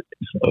no, it's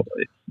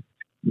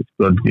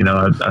good.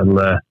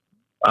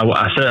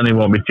 I certainly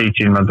won't be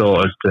teaching my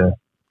daughters to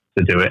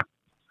do it.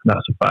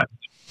 That's a fact.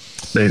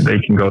 They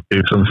can go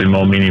do something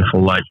more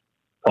meaningful, like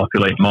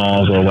populate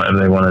Mars or whatever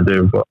they want to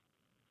do, but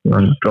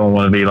go on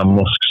one of Elon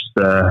Musk's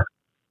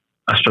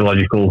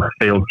astrological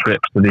field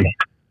trips that he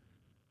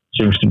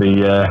seems to be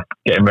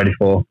getting ready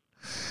for.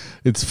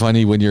 It's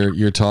funny when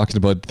you're talking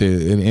about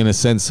in a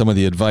sense, some of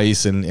the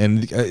advice and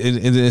in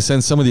a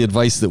sense, some of the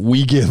advice that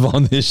we give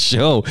on this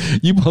show.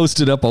 You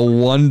posted up a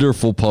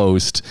wonderful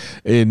post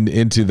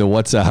into the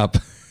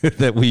WhatsApp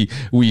that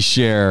we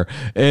share.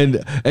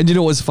 And you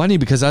know, it was funny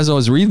because as I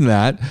was reading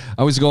that,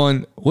 I was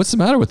going, what's the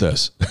matter with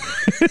this?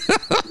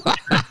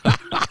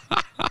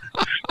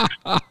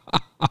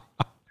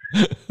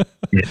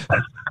 Yeah.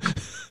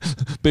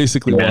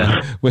 Basically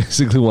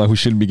why we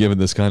shouldn't be given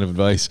this kind of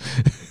advice.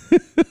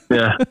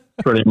 Yeah,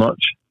 pretty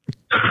much.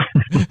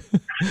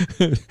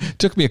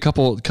 Took me a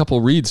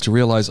couple reads to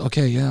realize,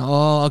 okay,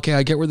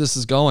 I get where this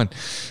is going.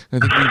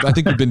 I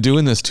think we've been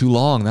doing this too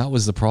long. That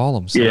was the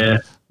problem. So.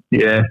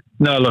 Yeah.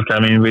 No, look, I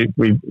mean, we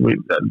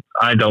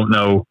I don't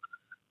know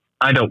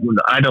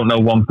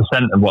 1%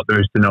 of what there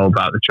is to know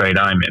about the trade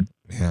I'm in.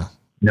 Yeah.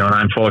 You know, and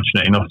I'm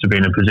fortunate enough to be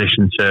in a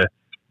position to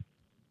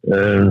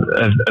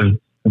have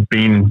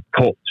been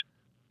put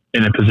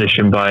in a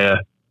position by a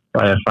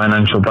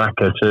financial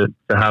backer to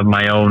have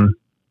my own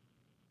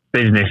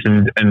business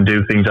and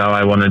do things how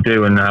I want to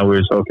do. And how we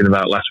were talking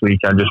about last week,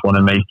 I just want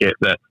to make it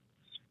that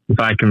if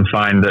I can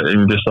find that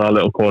in just our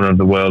little corner of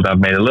the world, I've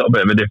made a little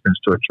bit of a difference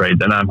to a trade,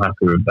 then I'm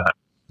happy with that.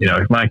 You know,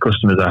 if my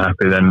customers are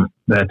happy, then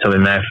they're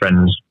telling their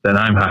friends, then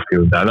I'm happy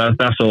with that.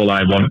 That's all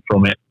I want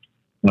from it.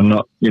 I'm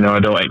not, you know, I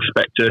don't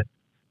expect to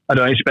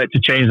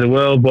change the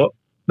world, but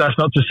that's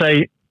not to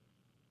say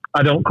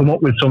I don't come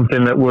up with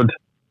something that would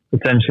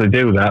potentially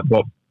do that,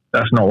 but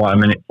that's not what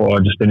I'm in it for.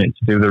 I'm just in it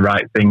to do the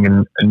right thing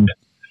and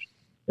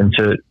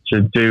to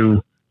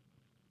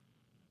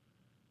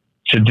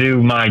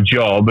do my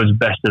job as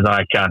best as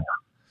I can.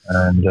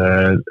 And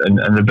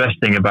the best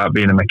thing about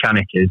being a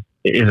mechanic is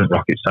it isn't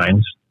rocket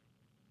science.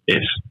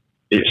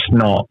 It's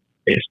not.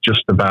 It's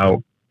just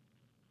about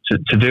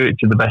to do it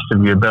to the best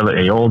of your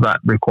ability. All that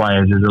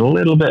requires is a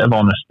little bit of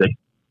honesty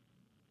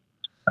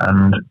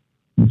and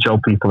tell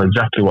people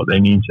exactly what they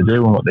need to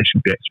do and what they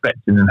should be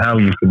expecting and how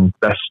you can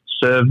best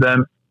serve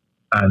them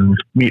and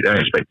meet their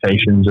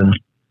expectations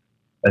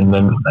and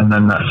then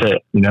that's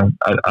it. You know,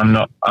 I'm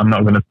not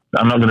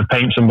gonna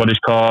paint somebody's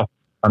car.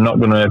 I'm not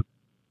gonna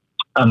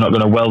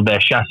weld their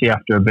chassis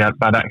after a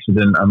bad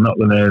accident. I'm not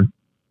gonna,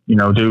 you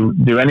know,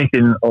 do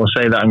anything or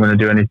say that I'm going to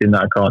do anything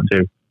that I can't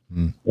do.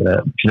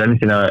 Because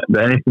anything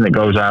that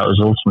goes out has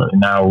ultimately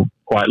now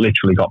quite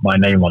literally got my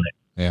name on it.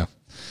 Yeah.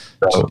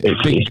 So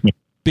it's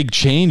big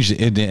change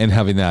in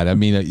having that. I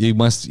mean, you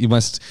must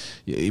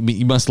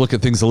look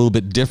at things a little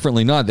bit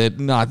differently. Not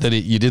that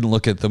you didn't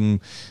look at them,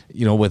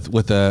 you know,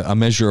 with a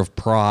measure of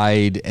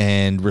pride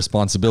and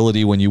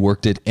responsibility when you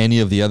worked at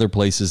any of the other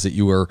places that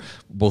you were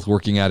both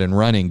working at and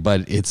running,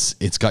 but it's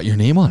got your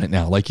name on it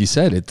now. Like you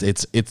said,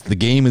 it's the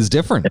game is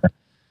different.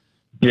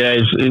 Yeah,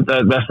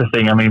 that's the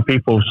thing. I mean,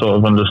 people sort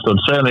of understood,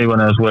 certainly when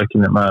I was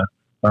working at my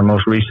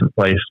most recent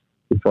place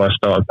before I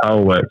started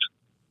PowerWorks,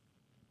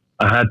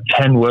 I had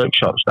 10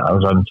 workshops that I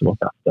was having to look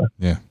after.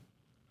 Yeah.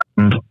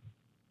 And,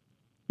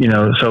 you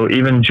know, so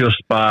even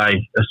just by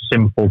a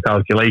simple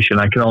calculation,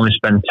 I can only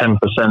spend 10%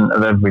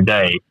 of every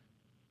day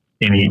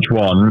in each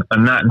one.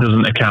 And that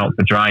doesn't account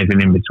for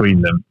driving in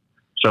between them.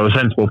 So a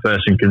sensible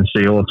person can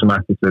see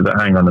automatically that,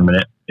 hang on a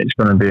minute, it's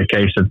going to be a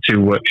case of 2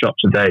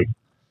 workshops a day.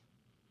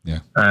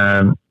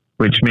 Yeah.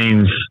 Which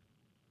means,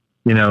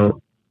 you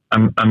know,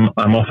 I'm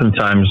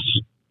oftentimes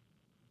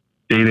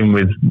dealing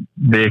with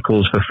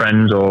vehicles for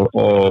friends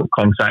or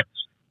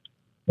contacts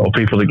or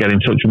people that get in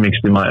touch with me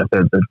because they might have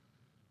heard the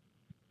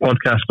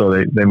podcast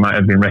or they might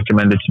have been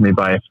recommended to me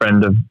by a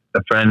friend of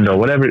a friend or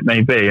whatever it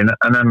may be. And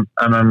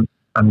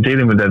I'm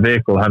dealing with their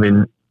vehicle,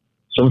 having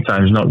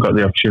sometimes not got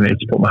the opportunity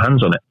to put my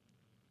hands on it.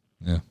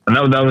 Yeah. And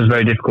that was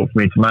very difficult for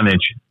me to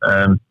manage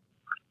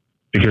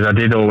because I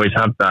did always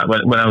have that.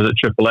 When I was at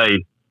AAA,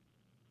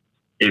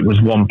 it was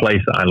one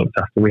place that I looked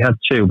after. We had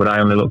 2, but I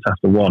only looked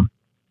after 1.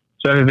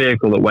 So every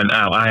vehicle that went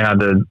out, I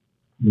had a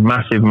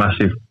massive,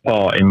 massive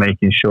part in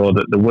making sure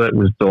that the work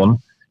was done.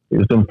 It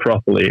was done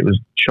properly. It was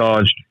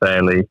charged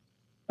fairly,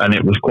 and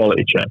it was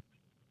quality checked.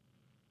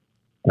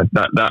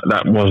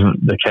 That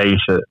wasn't the case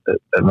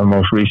at my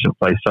most recent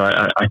place. So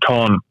I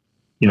can't,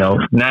 you know,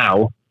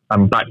 now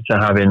I'm back to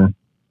having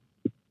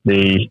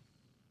the,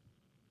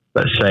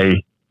 let's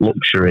say,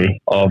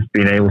 luxury of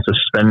being able to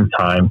spend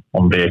time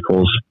on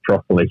vehicles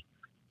properly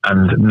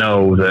and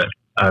know that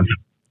I've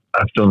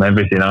done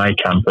everything I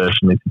can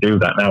personally to do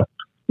that. Now,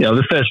 you know,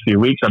 the first few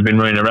weeks I've been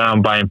running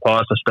around buying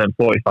parts. I spent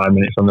 45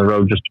 minutes on the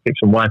road just to pick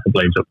some wiper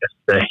blades up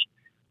yesterday.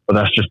 But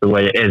that's just the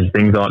way it is.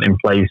 Things aren't in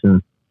place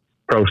and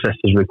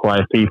processes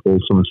require people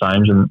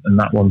sometimes, and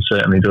that one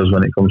certainly does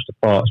when it comes to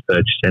parts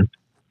purchasing.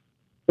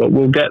 But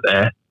we'll get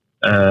there.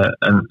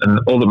 And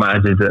all that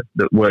matters is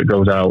that work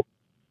goes out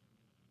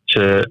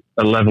to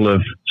a level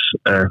of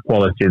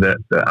quality that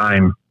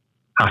I'm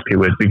happy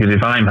with. Because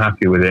if I'm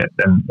happy with it,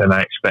 then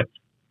I expect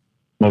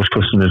most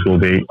customers will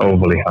be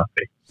overly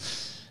happy.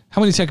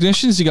 How many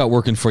technicians you got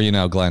working for you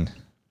now, Glenn?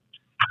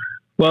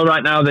 Well,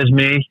 right now there's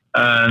me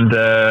and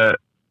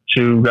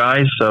 2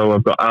 guys. So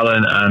I've got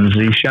Alan and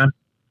Zishan.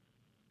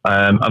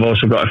 I've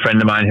also got a friend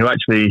of mine who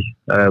actually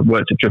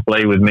worked at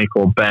AAA with me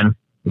called Ben.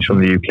 He's from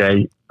the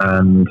UK,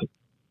 and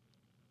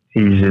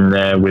he's in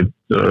there with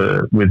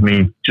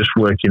me just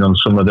working on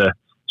some of the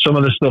some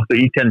of the stuff that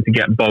you tend to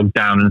get bogged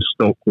down and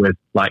stuck with,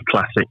 like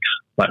classics,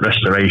 like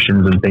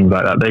restorations and things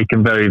like that, they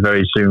can very,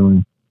 very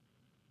soon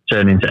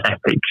turn into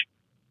epic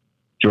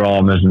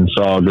dramas and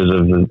sagas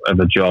of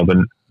a job.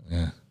 And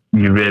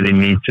you really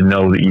need to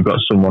know that you've got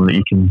someone that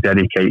you can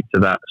dedicate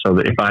to that, so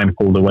that if I'm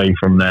pulled away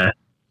from there,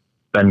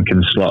 Ben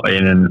can slot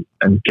in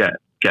and get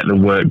the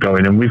work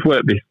going. And we've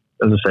worked,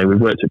 as I say, we've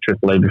worked at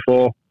AAA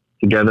before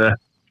together.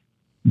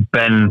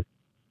 Ben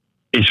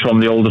is from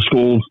the older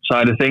school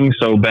side of things,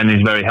 so Ben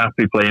is very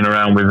happy playing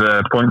around with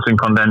points and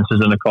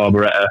condensers and a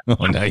carburetor.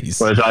 Oh, nice.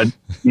 Whereas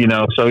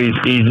so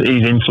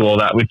he's into all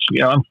that, which,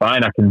 I'm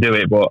fine, I can do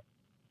it, but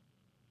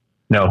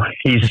no,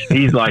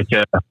 he's like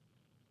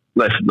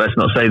let's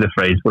not say the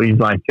phrase, but he's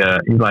like a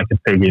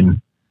pig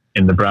in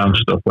the brown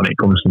stuff when it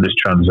comes to this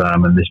Trans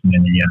Am and this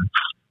Mini, and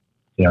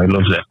he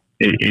loves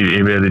it.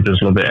 He really does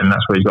love it, and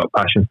that's what he's got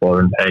passion for.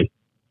 And hey,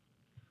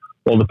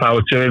 all the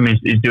power to him.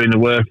 He's doing the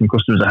work, and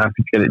customers are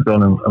happy to get it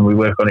done, and we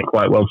work on it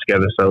quite well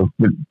together. So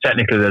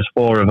technically, there's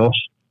 4 of us.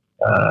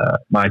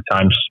 My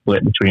time's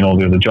split between all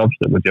the other jobs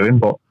that we're doing,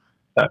 but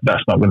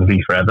that's not going to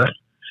be forever.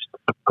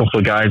 A couple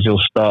of guys will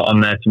start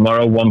on there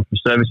tomorrow, one for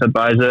service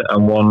advisor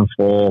and one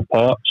for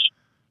parts,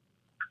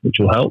 which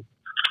will help.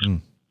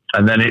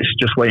 And then it's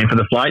just waiting for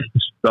the flights to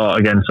start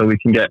again, so we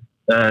can get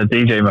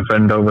DJ, my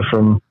friend, over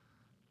from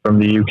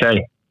the UK,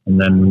 and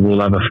then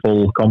we'll have a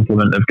full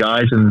complement of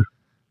guys. And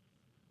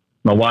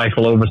my wife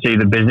will oversee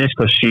the business,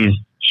 because she's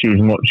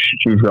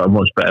got a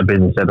much better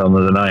business head on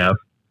than I have,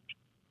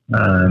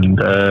 and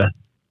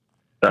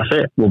that's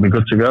it. We'll be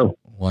good to go.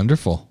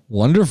 Wonderful.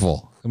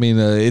 I mean,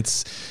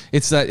 it's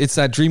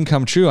that dream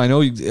come true.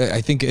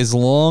 I think as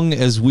long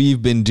as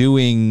we've been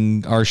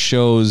doing our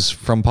shows,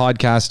 from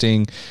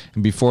podcasting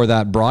and before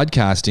that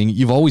broadcasting,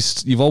 you've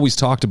always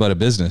talked about a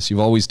business. You've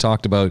always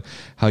talked about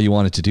how you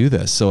wanted to do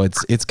this. So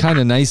it's kind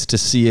of nice to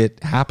see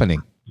it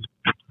happening.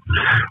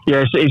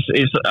 Yes,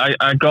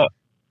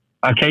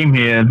 I came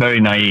here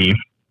very naive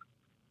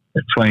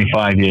at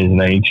 25 years of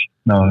age.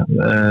 No,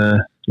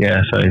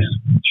 so it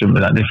shouldn't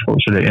be that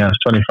difficult, should it? Yeah, I was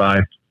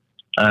 25,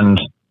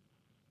 and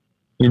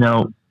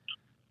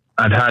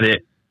I'd had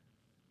it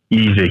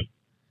easy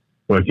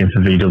working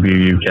for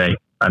VW UK.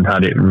 I'd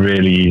had it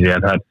really easy.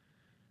 I'd had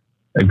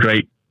a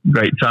great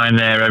time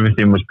there.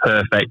 Everything was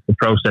perfect. The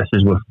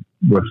processes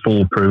were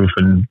foolproof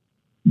and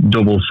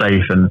double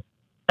safe, and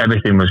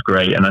everything was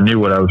great. And I knew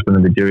what I was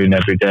going to be doing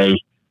every day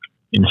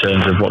in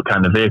terms of what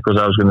kind of vehicles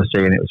I was going to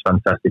see, and it was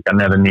fantastic. I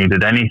never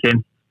needed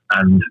anything,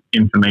 and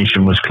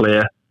information was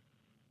clear.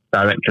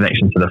 Direct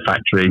connection to the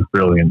factory,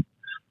 brilliant.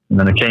 And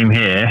then I came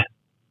here,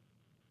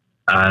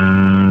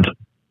 and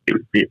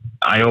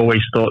I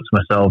always thought to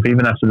myself,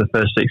 even after the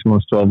first 6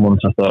 months, 12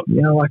 months, I thought,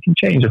 I can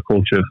change the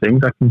culture of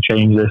things. I can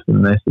change this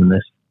and this and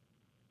this.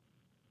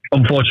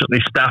 Unfortunately,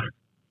 staff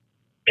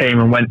came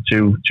and went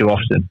too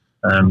often.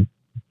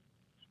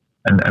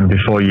 And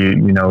before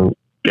you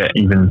get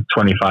even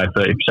 25,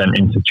 30%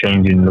 into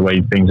changing the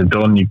way things are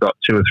done, you've got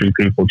 2 or 3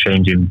 people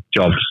changing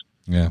jobs.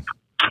 Yeah.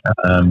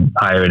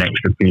 Hiring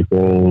extra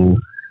people,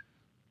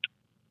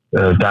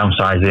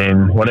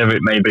 downsizing, whatever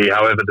it may be,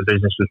 however the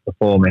business was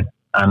performing.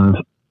 And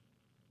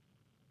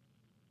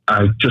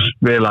I just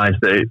realised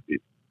that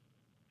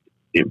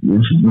it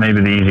was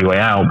maybe the easy way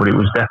out, but it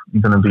was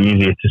definitely going to be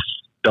easier to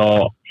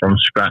start from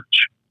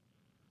scratch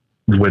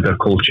with a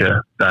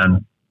culture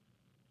than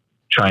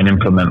try and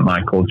implement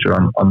my culture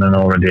on an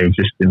already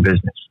existing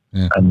business.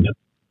 Yeah. And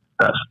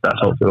that's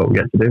hopefully what we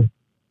get to do.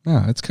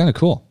 Yeah, it's kind of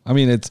cool. I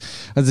mean, it's,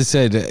 as I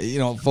said,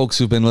 folks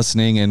who've been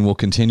listening and will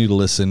continue to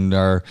listen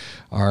are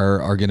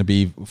going to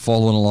be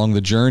following along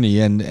the journey,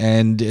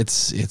 and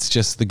it's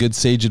just the good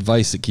sage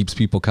advice that keeps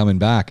people coming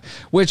back.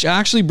 Which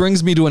actually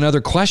brings me to another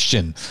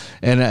question,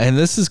 and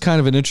this is kind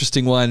of an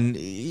interesting one.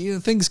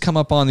 Things come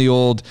up on the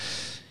old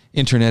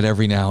internet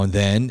every now and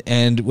then,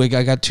 and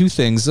I got 2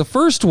 things. The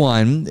first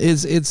one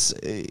is it's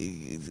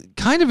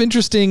kind of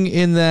interesting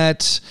in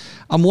that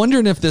I'm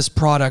wondering if this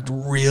product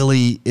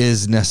really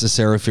is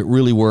necessary, if it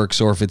really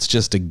works, or if it's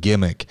just a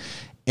gimmick.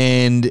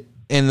 And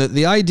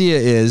the idea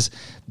is,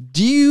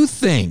 do you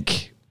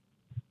think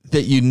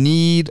that you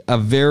need a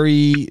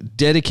very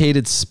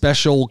dedicated,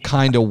 special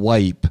kind of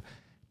wipe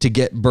to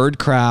get bird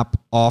crap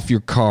off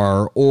your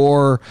car,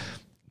 or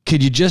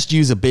could you just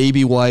use a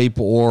baby wipe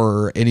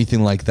or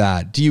anything like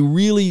that? Do you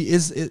really,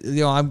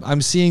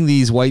 I'm seeing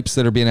these wipes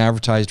that are being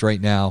advertised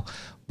right now,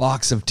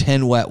 box of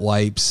 10 wet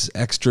wipes,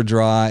 extra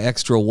dry,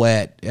 extra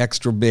wet,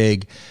 extra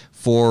big,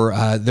 for,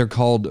 they're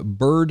called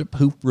bird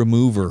poop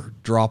remover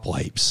drop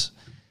wipes.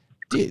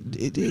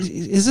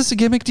 Is this a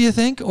gimmick, do you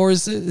think? Or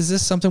is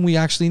this something we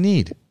actually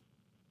need?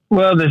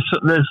 Well,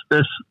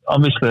 there's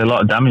obviously a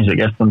lot of damage that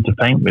gets done to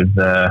paint with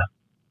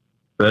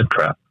bird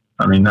crap.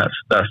 I mean, that's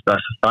a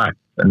fact.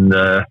 And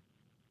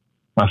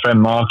my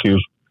friend Mark,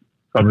 who's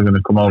probably going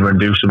to come over and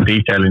do some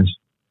detailings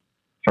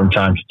from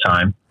time to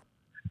time,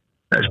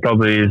 that's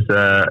probably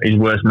his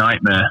worst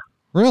nightmare.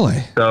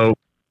 Really? So,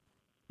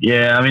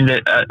 yeah, I mean,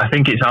 I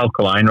think it's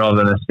alkaline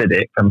rather than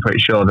acidic. I'm pretty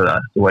sure that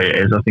that's the way it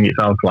is. I think it's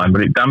alkaline,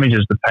 but it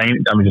damages the paint,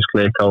 it damages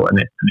clear coat, and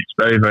it's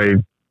very,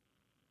 very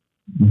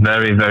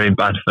very, very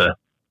bad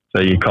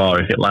for your car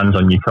if it lands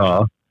on your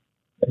car.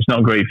 It's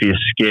not great for your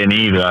skin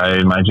either, I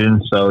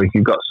imagine. So if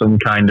you've got some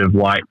kind of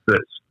wipe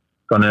that's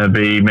going to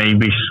be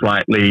maybe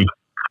slightly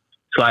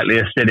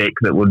acidic,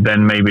 that would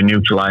then maybe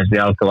neutralize the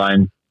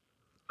alkaline.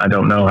 I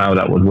don't know how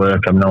that would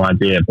work. I've no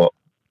idea. But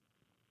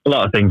a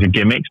lot of things are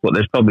gimmicks, but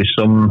there's probably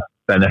some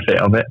benefit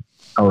of it,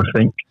 I would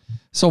think.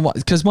 So,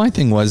 because my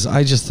thing was,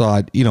 I just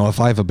thought, if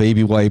I have a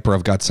baby wipe or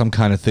I've got some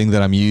kind of thing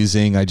that I'm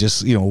using, I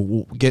just,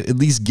 at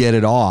least get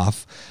it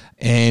off.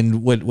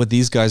 And what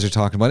these guys are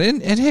talking about,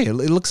 and hey, it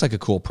looks like a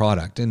cool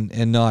product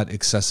and not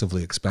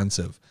excessively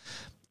expensive.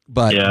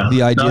 But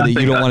the idea that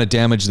you don't want to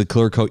damage the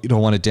clear coat, you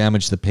don't want to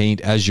damage the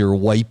paint as you're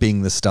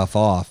wiping the stuff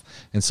off.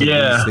 And so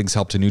these things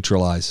help to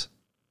neutralize.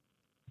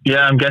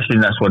 Yeah, I'm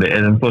guessing that's what it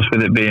is. And plus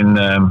with it being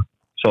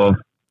sort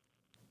of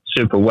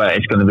super wet,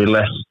 it's going to be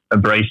less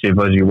abrasive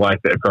as you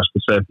wipe it across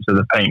the surface of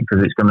the paint,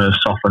 because it's going to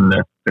soften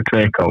the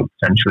clear coat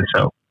potentially.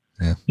 So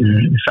it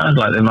sounds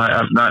like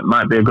that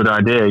might be a good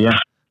idea, yeah.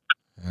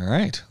 All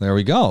right, there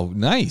we go.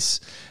 Nice.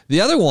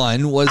 The other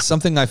one was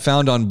something I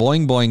found on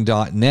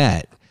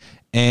boingboing.net,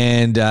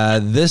 and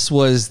this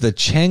was the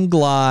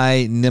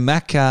Chenglai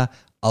Nemeka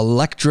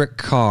electric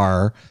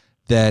car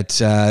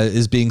that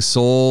is being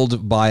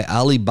sold by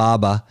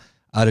Alibaba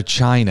out of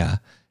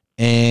China,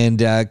 and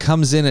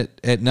comes in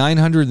at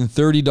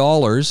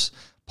 $930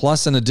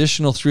 plus an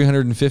additional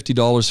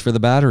 $350 for the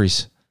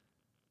batteries.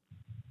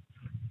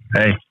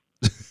 Hey.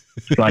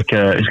 It's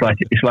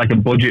like a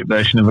budget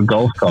version of a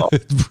golf cart.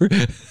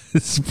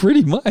 It's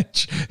pretty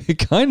much. It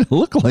kind of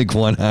looked like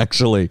one,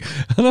 actually.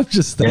 And I'm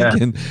just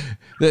thinking,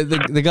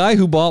 the guy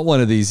who bought one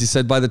of these, he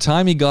said by the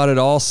time he got it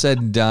all said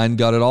and done,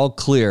 got it all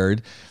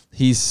cleared,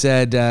 he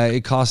said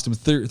it cost him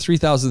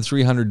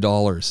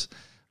 $3,300.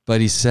 But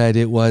he said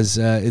it was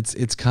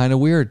it's kind of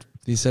weird.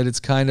 He said it's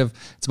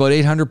about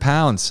 800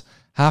 pounds,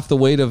 half the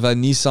weight of a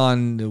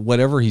Nissan,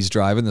 whatever he's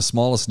driving, the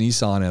smallest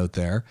Nissan out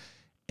there.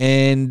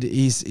 And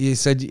he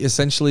said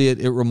essentially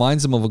it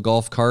reminds him of a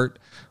golf cart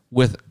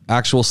with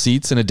actual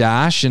seats and a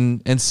dash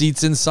and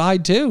seats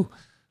inside too.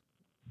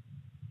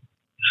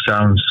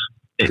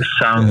 It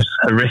sounds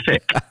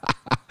horrific.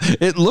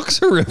 It looks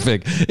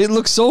horrific. It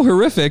looks so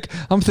horrific.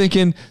 I'm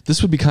thinking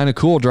this would be kind of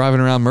cool driving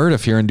around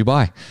Murdiff here in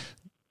Dubai.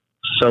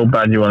 So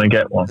bad you want to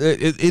get one.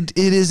 It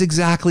is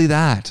exactly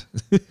that.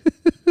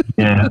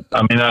 Yeah,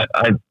 I mean,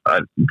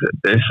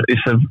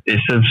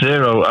 it's a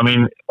zero. I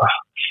mean.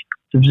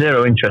 It's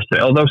zero interest in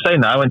it. Although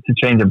saying that, I went to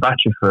change a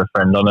battery for a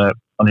friend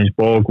on his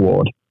Borg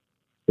Ward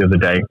the other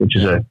day, which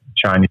is a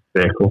Chinese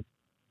vehicle.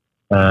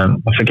 I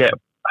forget.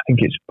 I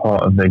think it's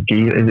part of the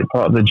Geely. Is it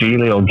part of the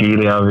Geely or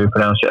Geely, however you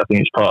pronounce it? I think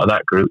it's part of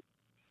that group.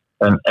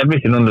 And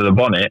everything under the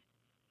bonnet,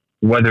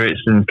 whether it's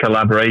in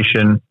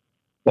collaboration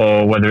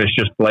or whether it's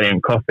just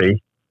blatant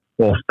copy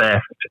or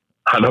theft,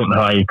 I don't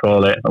know how you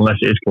call it, unless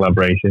it is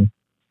collaboration.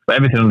 But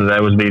everything under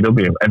there was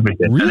VW.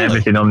 Everything. Really? And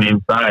everything on the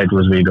inside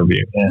was VW.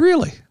 Yeah.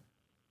 Really?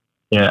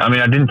 Yeah, I mean,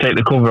 I didn't take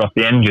the cover off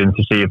the engine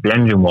to see if the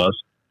engine was,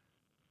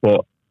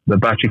 but the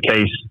battery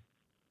case,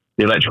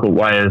 the electrical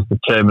wires, the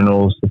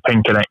terminals, the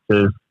pin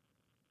connectors,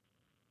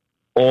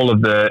 all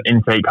of the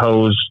intake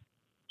hose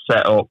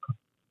setup,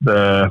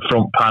 the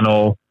front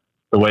panel,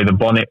 the way the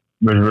bonnet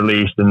was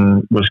released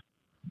and was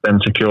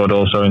then secured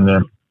also in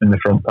the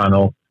front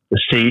panel,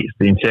 the seats,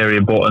 the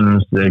interior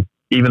buttons,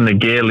 even the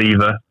gear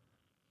lever,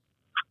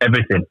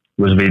 everything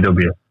was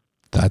VW.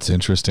 That's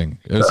interesting.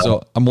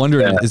 So I'm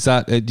wondering, is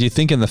that, do you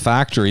think in the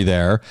factory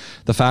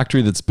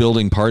that's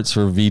building parts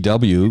for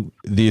VW,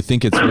 do you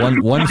think it's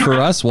one for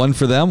us, one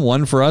for them,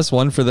 one for us,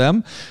 one for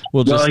them?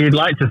 Well, you'd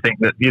like to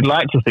think that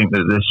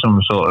there's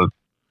some sort of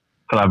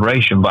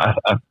collaboration, but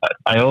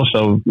I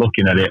also,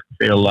 looking at it,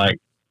 feel like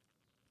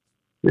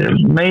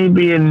there's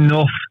maybe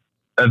enough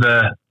of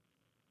a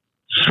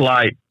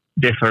slight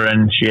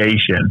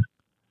differentiation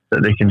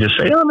that they can just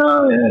say, "Oh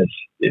no,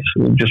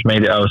 we've just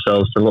made it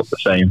ourselves to look the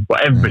same."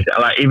 But everything,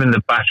 like even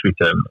the battery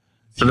terminal.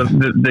 So the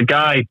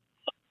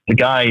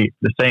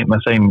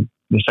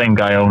same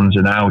guy owns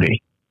an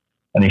Audi,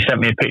 and he sent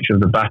me a picture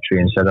of the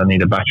battery and said, "I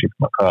need a battery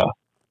for my car.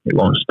 It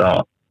won't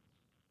start."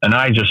 And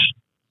I just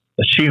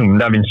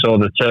assumed, having saw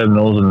the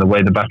terminals and the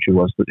way the battery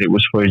was, that it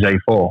was for his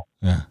A4,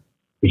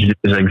 which is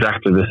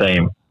exactly the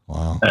same.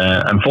 Wow.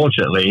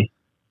 Unfortunately,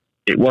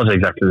 it was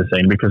exactly the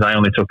same because I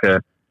only took a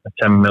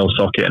 10mm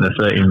socket and a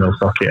 13mm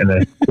socket and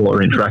a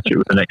 1/4" ratchet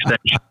with an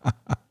extension.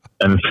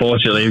 And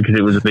fortunately, because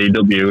it was a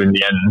VW in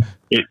the end,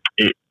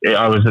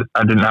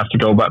 I didn't have to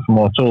go back for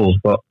more tools,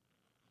 but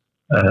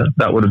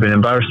that would have been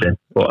embarrassing.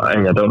 But I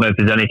don't know if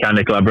there's any kind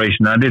of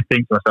collaboration. I did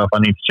think to myself, I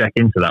need to check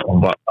into that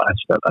one, but I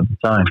just don't have the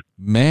time.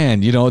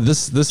 Man,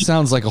 this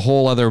sounds like a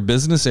whole other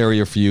business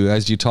area for you.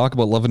 As you talk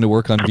about loving to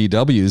work on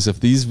VWs, if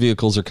these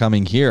vehicles are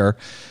coming here,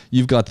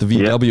 you've got the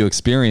VW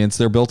experience.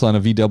 They're built on a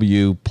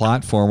VW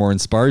platform or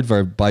inspired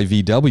by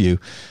VW.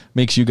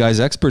 Makes you guys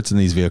experts in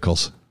these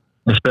vehicles.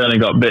 I've certainly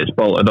got bits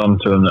bolted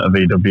onto them that are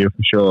VW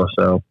for sure.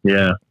 So,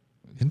 yeah.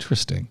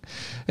 Interesting.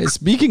 Hey,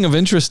 speaking of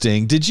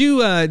interesting, did you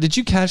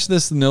catch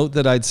this note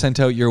that I'd sent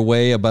out your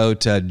way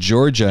about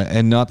Georgia,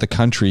 and not the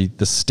country,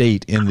 the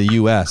state in the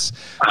U.S.?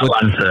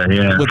 Atlanta,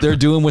 yeah. What they're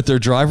doing with their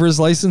driver's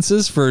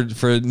licenses for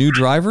new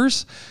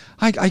drivers?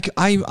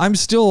 I'm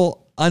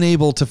still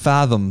unable to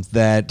fathom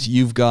that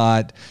you've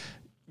got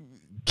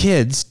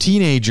kids,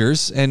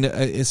 teenagers,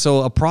 and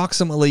so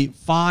approximately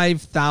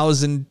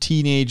 5,000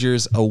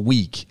 teenagers a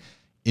week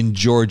in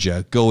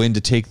Georgia go in to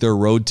take their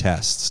road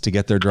tests to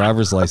get their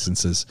driver's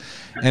licenses.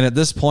 And at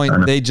this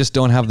point, they just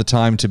don't have the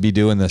time to be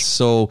doing this.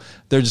 So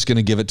they're just going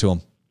to give it to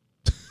them.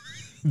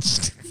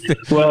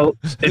 Well,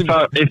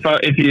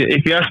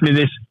 if you asked me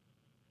this,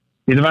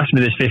 you'd have asked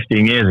me this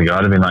 15 years ago,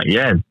 I'd have been like,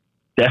 yeah,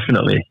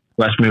 definitely.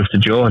 Let's move to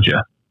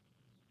Georgia.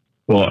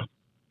 But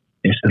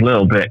it's a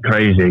little bit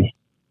crazy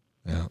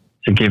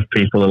to give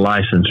people a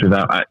license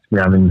without actually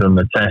having done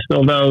the test.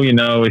 Although, you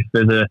know, if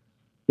there's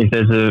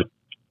a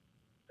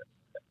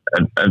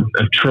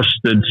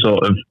trusted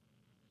sort of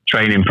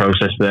training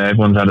process there,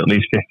 everyone's had at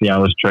least 50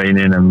 hours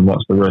training, and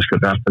what's the worst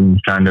could happen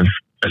kind of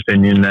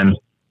opinion, then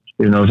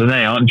who knows? And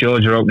they aren't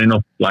Georgia opening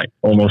up like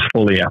almost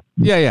fully after,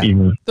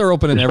 even they're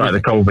opening everything.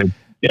 The COVID.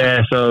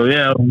 Yeah, so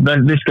yeah,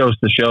 this goes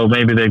to show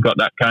maybe they've got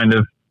that kind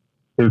of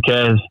who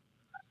cares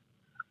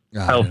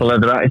helpful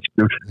leather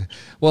attitude.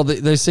 Well,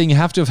 they're saying you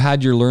have to have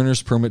had your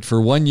learner's permit for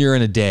 1 year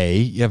and a day.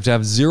 You have to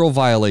have 0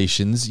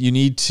 violations. You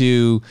need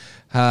to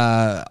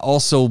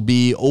also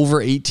be over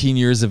 18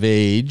 years of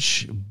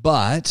age,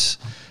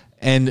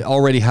 and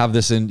already have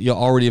this in, you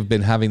already have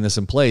been having this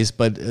in place.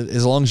 But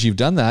as long as you've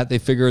done that, they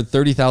figure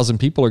 30,000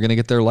 people are going to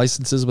get their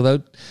licenses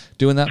without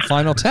doing that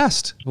final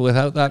test,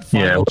 without that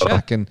final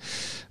check. And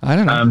I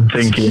don't know. I'm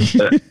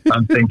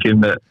thinking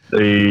that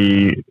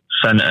the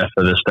senator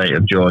for the state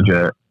of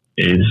Georgia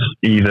is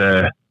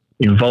either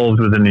involved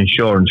with an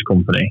insurance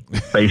company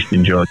based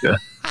in Georgia,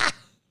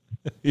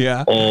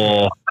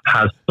 or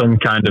has some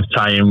kind of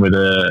tie-in with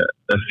a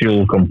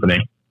fuel company.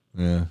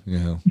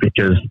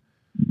 Because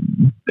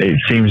it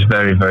seems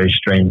very, very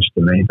strange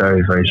to me.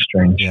 Very, very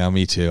strange. Yeah,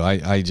 me too.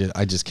 I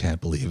just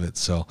can't believe it.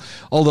 So,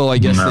 although I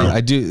guess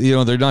I do, you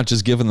know, they're not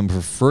just giving them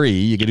for free.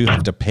 You do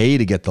have to pay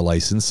to get the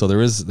license. So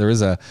there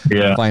is a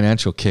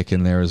financial kick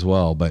in there as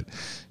well. But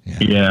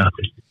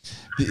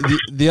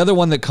The other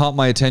one that caught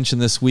my attention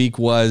this week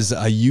was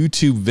a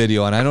YouTube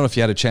video, and I don't know if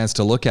you had a chance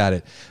to look at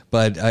it,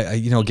 but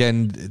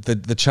again,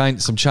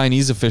 some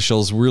Chinese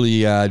officials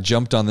really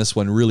jumped on this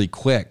one really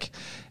quick,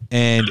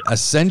 and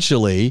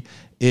essentially,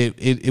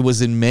 it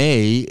was in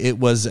May. It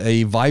was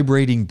a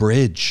vibrating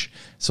bridge,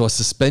 so a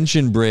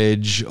suspension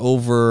bridge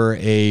over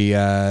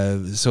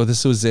a. So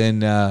this was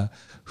in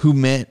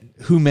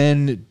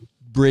Humen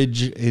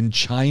Bridge in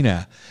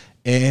China,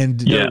 and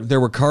there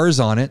were cars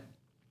on it.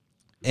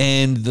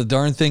 And the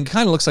darn thing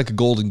kind of looks like a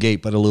Golden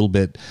Gate, but a little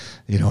bit,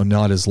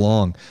 not as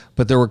long.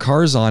 But there were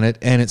cars on it,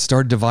 and it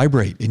started to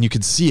vibrate, and you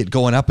could see it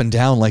going up and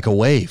down like a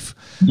wave.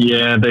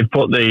 Yeah, they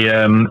put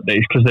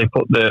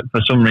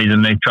for some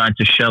reason they tried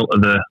to shelter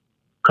the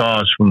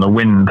cars from the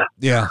wind.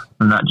 Yeah,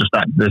 and that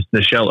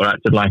the shelter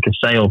acted like a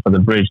sail for the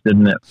bridge,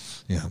 didn't it?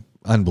 Yeah,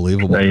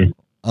 unbelievable,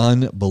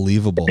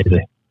 unbelievable.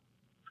 Crazy.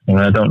 And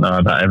I don't know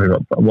about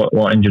everyone, but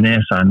what engineer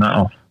signed that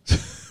off?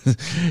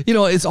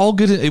 It's all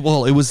good.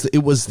 Well, it was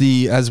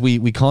the, as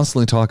we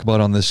constantly talk about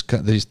on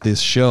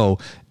this show,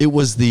 it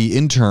was the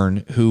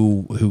intern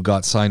who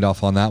got signed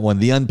off on that one,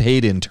 the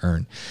unpaid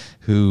intern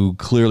who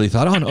clearly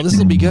thought, oh no, this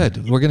will be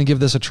good. We're going to give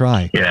this a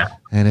try. Yeah.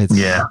 And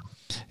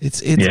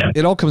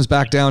it all comes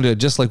back down to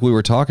just like we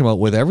were talking about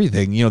with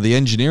everything, the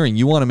engineering,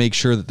 you want to make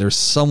sure that there's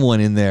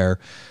someone in there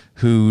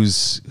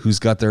who's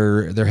got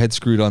their head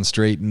screwed on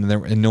straight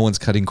and no one's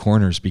cutting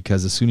corners,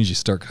 because as soon as you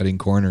start cutting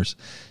corners,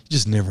 you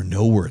just never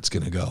know where it's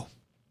going to go.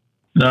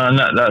 No, and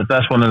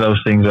that's one of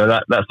those things where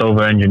that's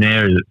over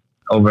engineering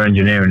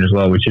as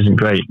well, which isn't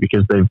great,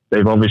 because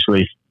they've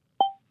obviously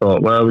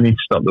thought, well, we need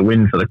to stop the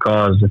wind for the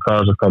cars. The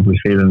cars are probably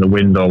feeling the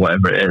wind or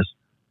whatever it is.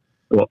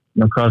 Well,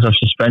 the cars have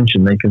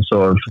suspension; they can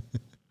sort of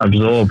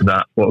absorb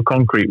that. But a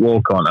concrete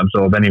wall can't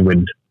absorb any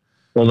wind.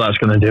 All that's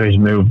going to do is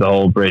move the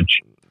whole bridge.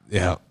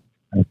 Yeah.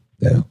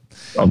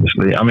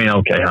 Obviously, I mean,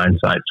 okay,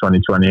 hindsight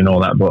 2020 and all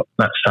that, but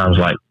that sounds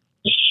like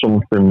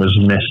something was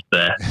missed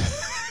there.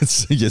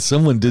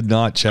 Someone did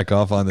not check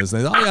off on this. Oh,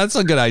 yeah, that's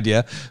a good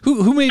idea.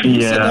 Who made?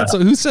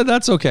 Who said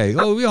that's okay?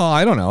 Oh,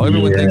 I don't know.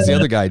 Everyone thinks the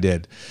other guy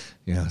did.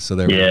 Yeah. So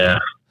there. Yeah.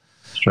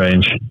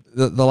 Strange.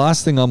 The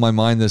last thing on my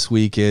mind this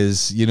week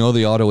is,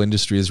 the auto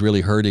industry is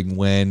really hurting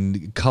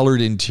when colored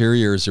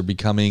interiors are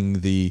becoming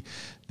the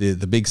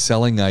big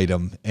selling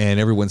item, and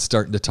everyone's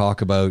starting to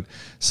talk about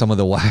some of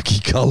the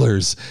wacky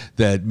colors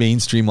that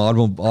mainstream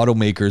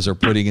automakers are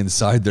putting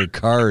inside their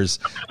cars.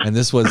 And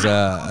this was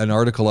an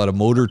article out of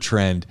Motor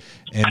Trend,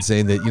 and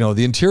saying that,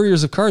 the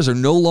interiors of cars are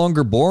no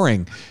longer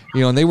boring.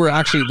 And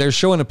they're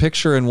showing a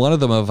picture in one of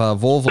them of a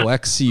Volvo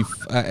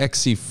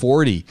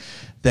XC40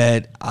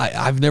 that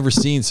I've never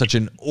seen such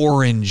an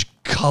orange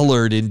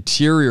colored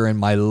interior in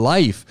my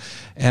life.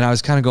 And I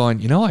was kind of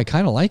going, I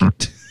kind of like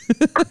it.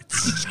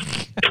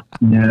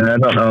 Yeah, I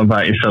don't know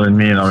about you selling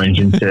me an orange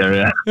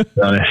interior, to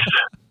be honest.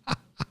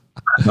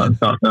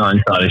 Not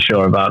entirely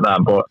sure about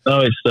that, but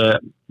no, it's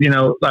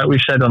like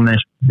we've said on this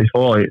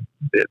before,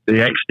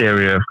 the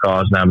exterior of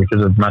cars now,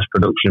 because of mass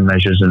production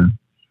measures and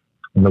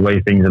the way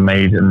things are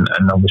made, and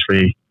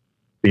obviously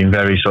being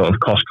very sort of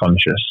cost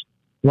conscious,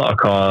 a lot of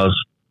cars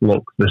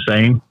look the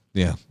same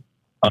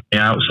on the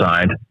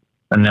outside.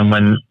 And then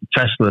when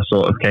Tesla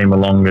sort of came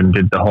along and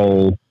did the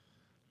whole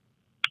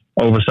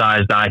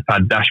oversized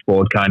iPad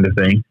dashboard kind of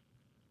thing,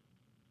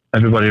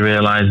 everybody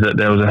realized that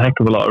there was a heck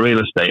of a lot of real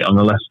estate on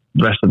the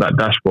rest of that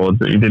dashboard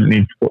that you didn't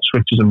need to put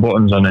switches and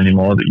buttons on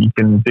anymore, that you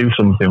can do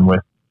something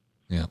with.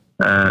 Yeah.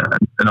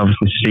 And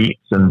obviously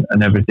seats and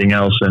everything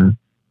else. And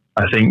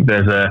I think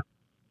there's a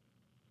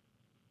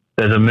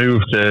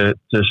move to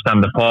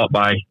stand apart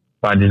by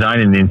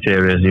designing the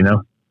interiors,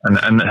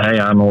 and hey,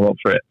 I'm all up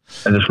for it.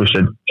 I just wish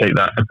I'd take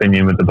that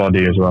opinion with the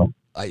body as well.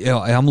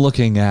 I'm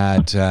looking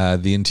at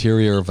the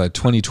interior of a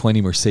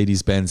 2020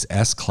 Mercedes-Benz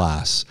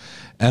S-Class,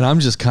 and I'm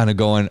just kind of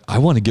going, I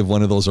want to give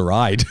one of those a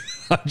ride.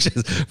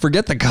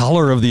 Forget the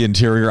color of the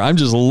interior. I'm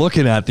just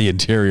looking at the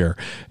interior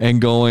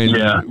and going,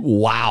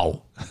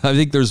 wow. I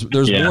think there's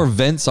more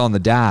vents on the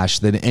dash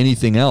than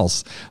anything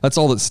else. That's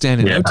all that's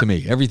standing out to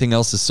me. Everything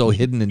else is so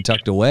hidden and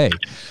tucked away.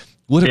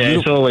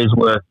 It's always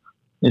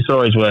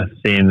worth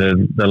seeing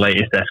the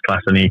latest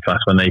S-Class and E-Class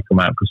when they come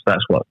out, because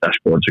that's what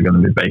dashboards are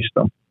going to be based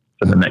on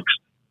for the next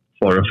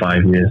 4 or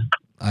 5 years.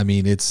 I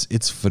mean,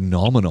 it's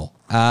phenomenal.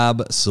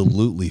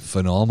 Absolutely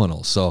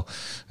phenomenal. So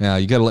yeah,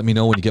 you got to let me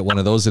know when you get one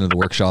of those into the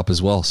workshop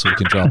as well, so we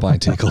can drop by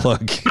and take a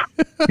look.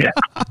 Yeah.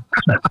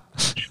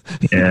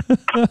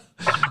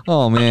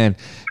 Oh man.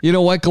 You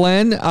know what,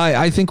 Glenn?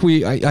 I think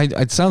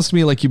it sounds to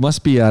me like you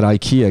must be at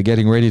IKEA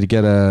getting ready to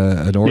get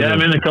an order. Yeah,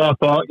 I'm in the car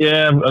park.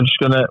 Yeah, I'm just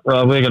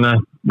we're gonna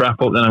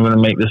wrap up, then I'm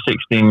gonna make the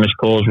 16 missed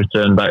calls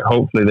return back.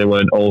 Hopefully they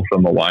weren't all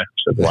from my wife,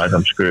 so otherwise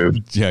I'm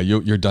screwed. Yeah,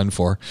 you're done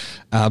for.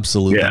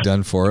 Absolutely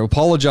done for.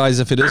 Apologize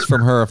if it is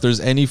from her. If there's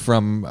any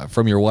from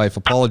your wife,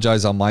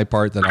 apologize on my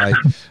part that I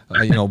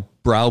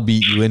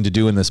browbeat you into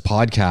doing this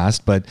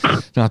podcast, but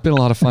it's been a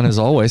lot of fun as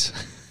always.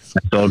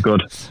 It's all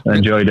good. I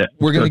enjoyed it.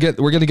 We're gonna get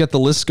the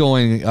list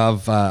going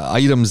of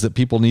items that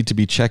people need to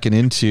be checking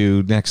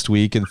into next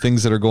week, and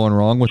things that are going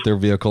wrong with their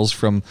vehicles,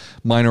 from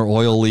minor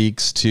oil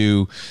leaks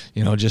to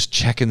just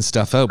checking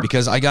stuff out.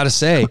 Because I gotta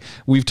say,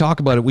 we've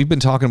been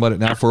talking about it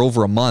now for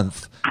over a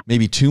month,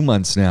 maybe 2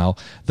 months now.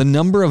 The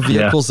number of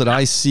vehicles that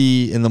I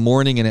see in the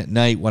morning and at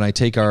night when I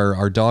take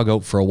our dog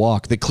out for a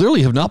walk, that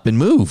clearly have not been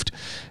moved.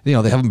 They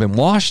haven't been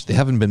washed, they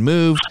haven't been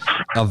moved.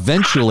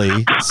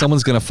 Eventually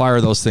someone's going to fire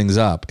those things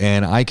up,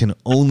 and I can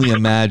only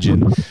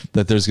imagine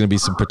that there's going to be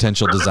some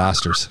potential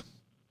disasters.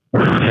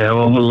 Yeah,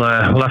 well, we'll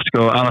have to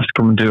go. I'll have to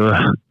come and do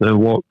the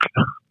walk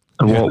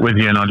with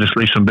you, and I'll just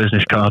leave some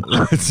business cards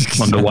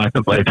on the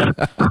wiper blade.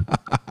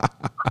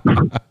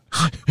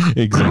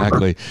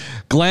 Exactly.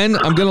 Glenn,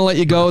 I'm going to let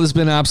you go. This has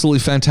been absolutely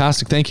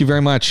fantastic. Thank you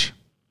very much.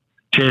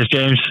 Cheers,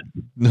 James.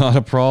 Not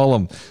a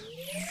problem.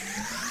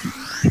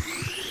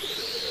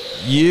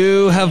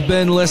 You have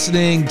been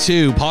listening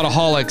to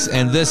Podaholiks,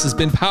 and this has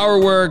been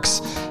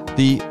PowerWorks,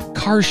 the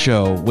car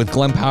show with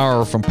Glenn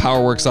Power from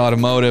PowerWorks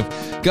Automotive.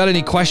 Got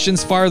any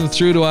questions? Fire them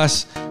through to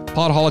us.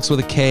 Podaholiks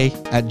with a K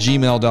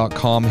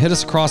 @gmail.com. Hit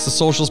us across the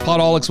socials,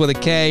 Podaholiks with a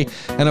K.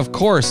 And of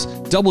course,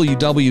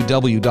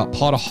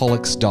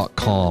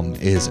 www.podaholiks.com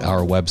is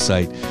our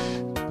website.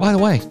 By the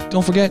way,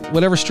 don't forget,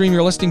 whatever stream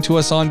you're listening to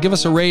us on, give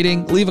us a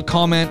rating, leave a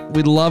comment.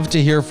 We'd love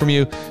to hear from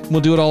you.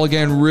 We'll do it all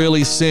again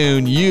really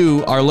soon.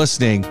 You are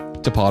listening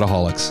to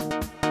Podaholiks.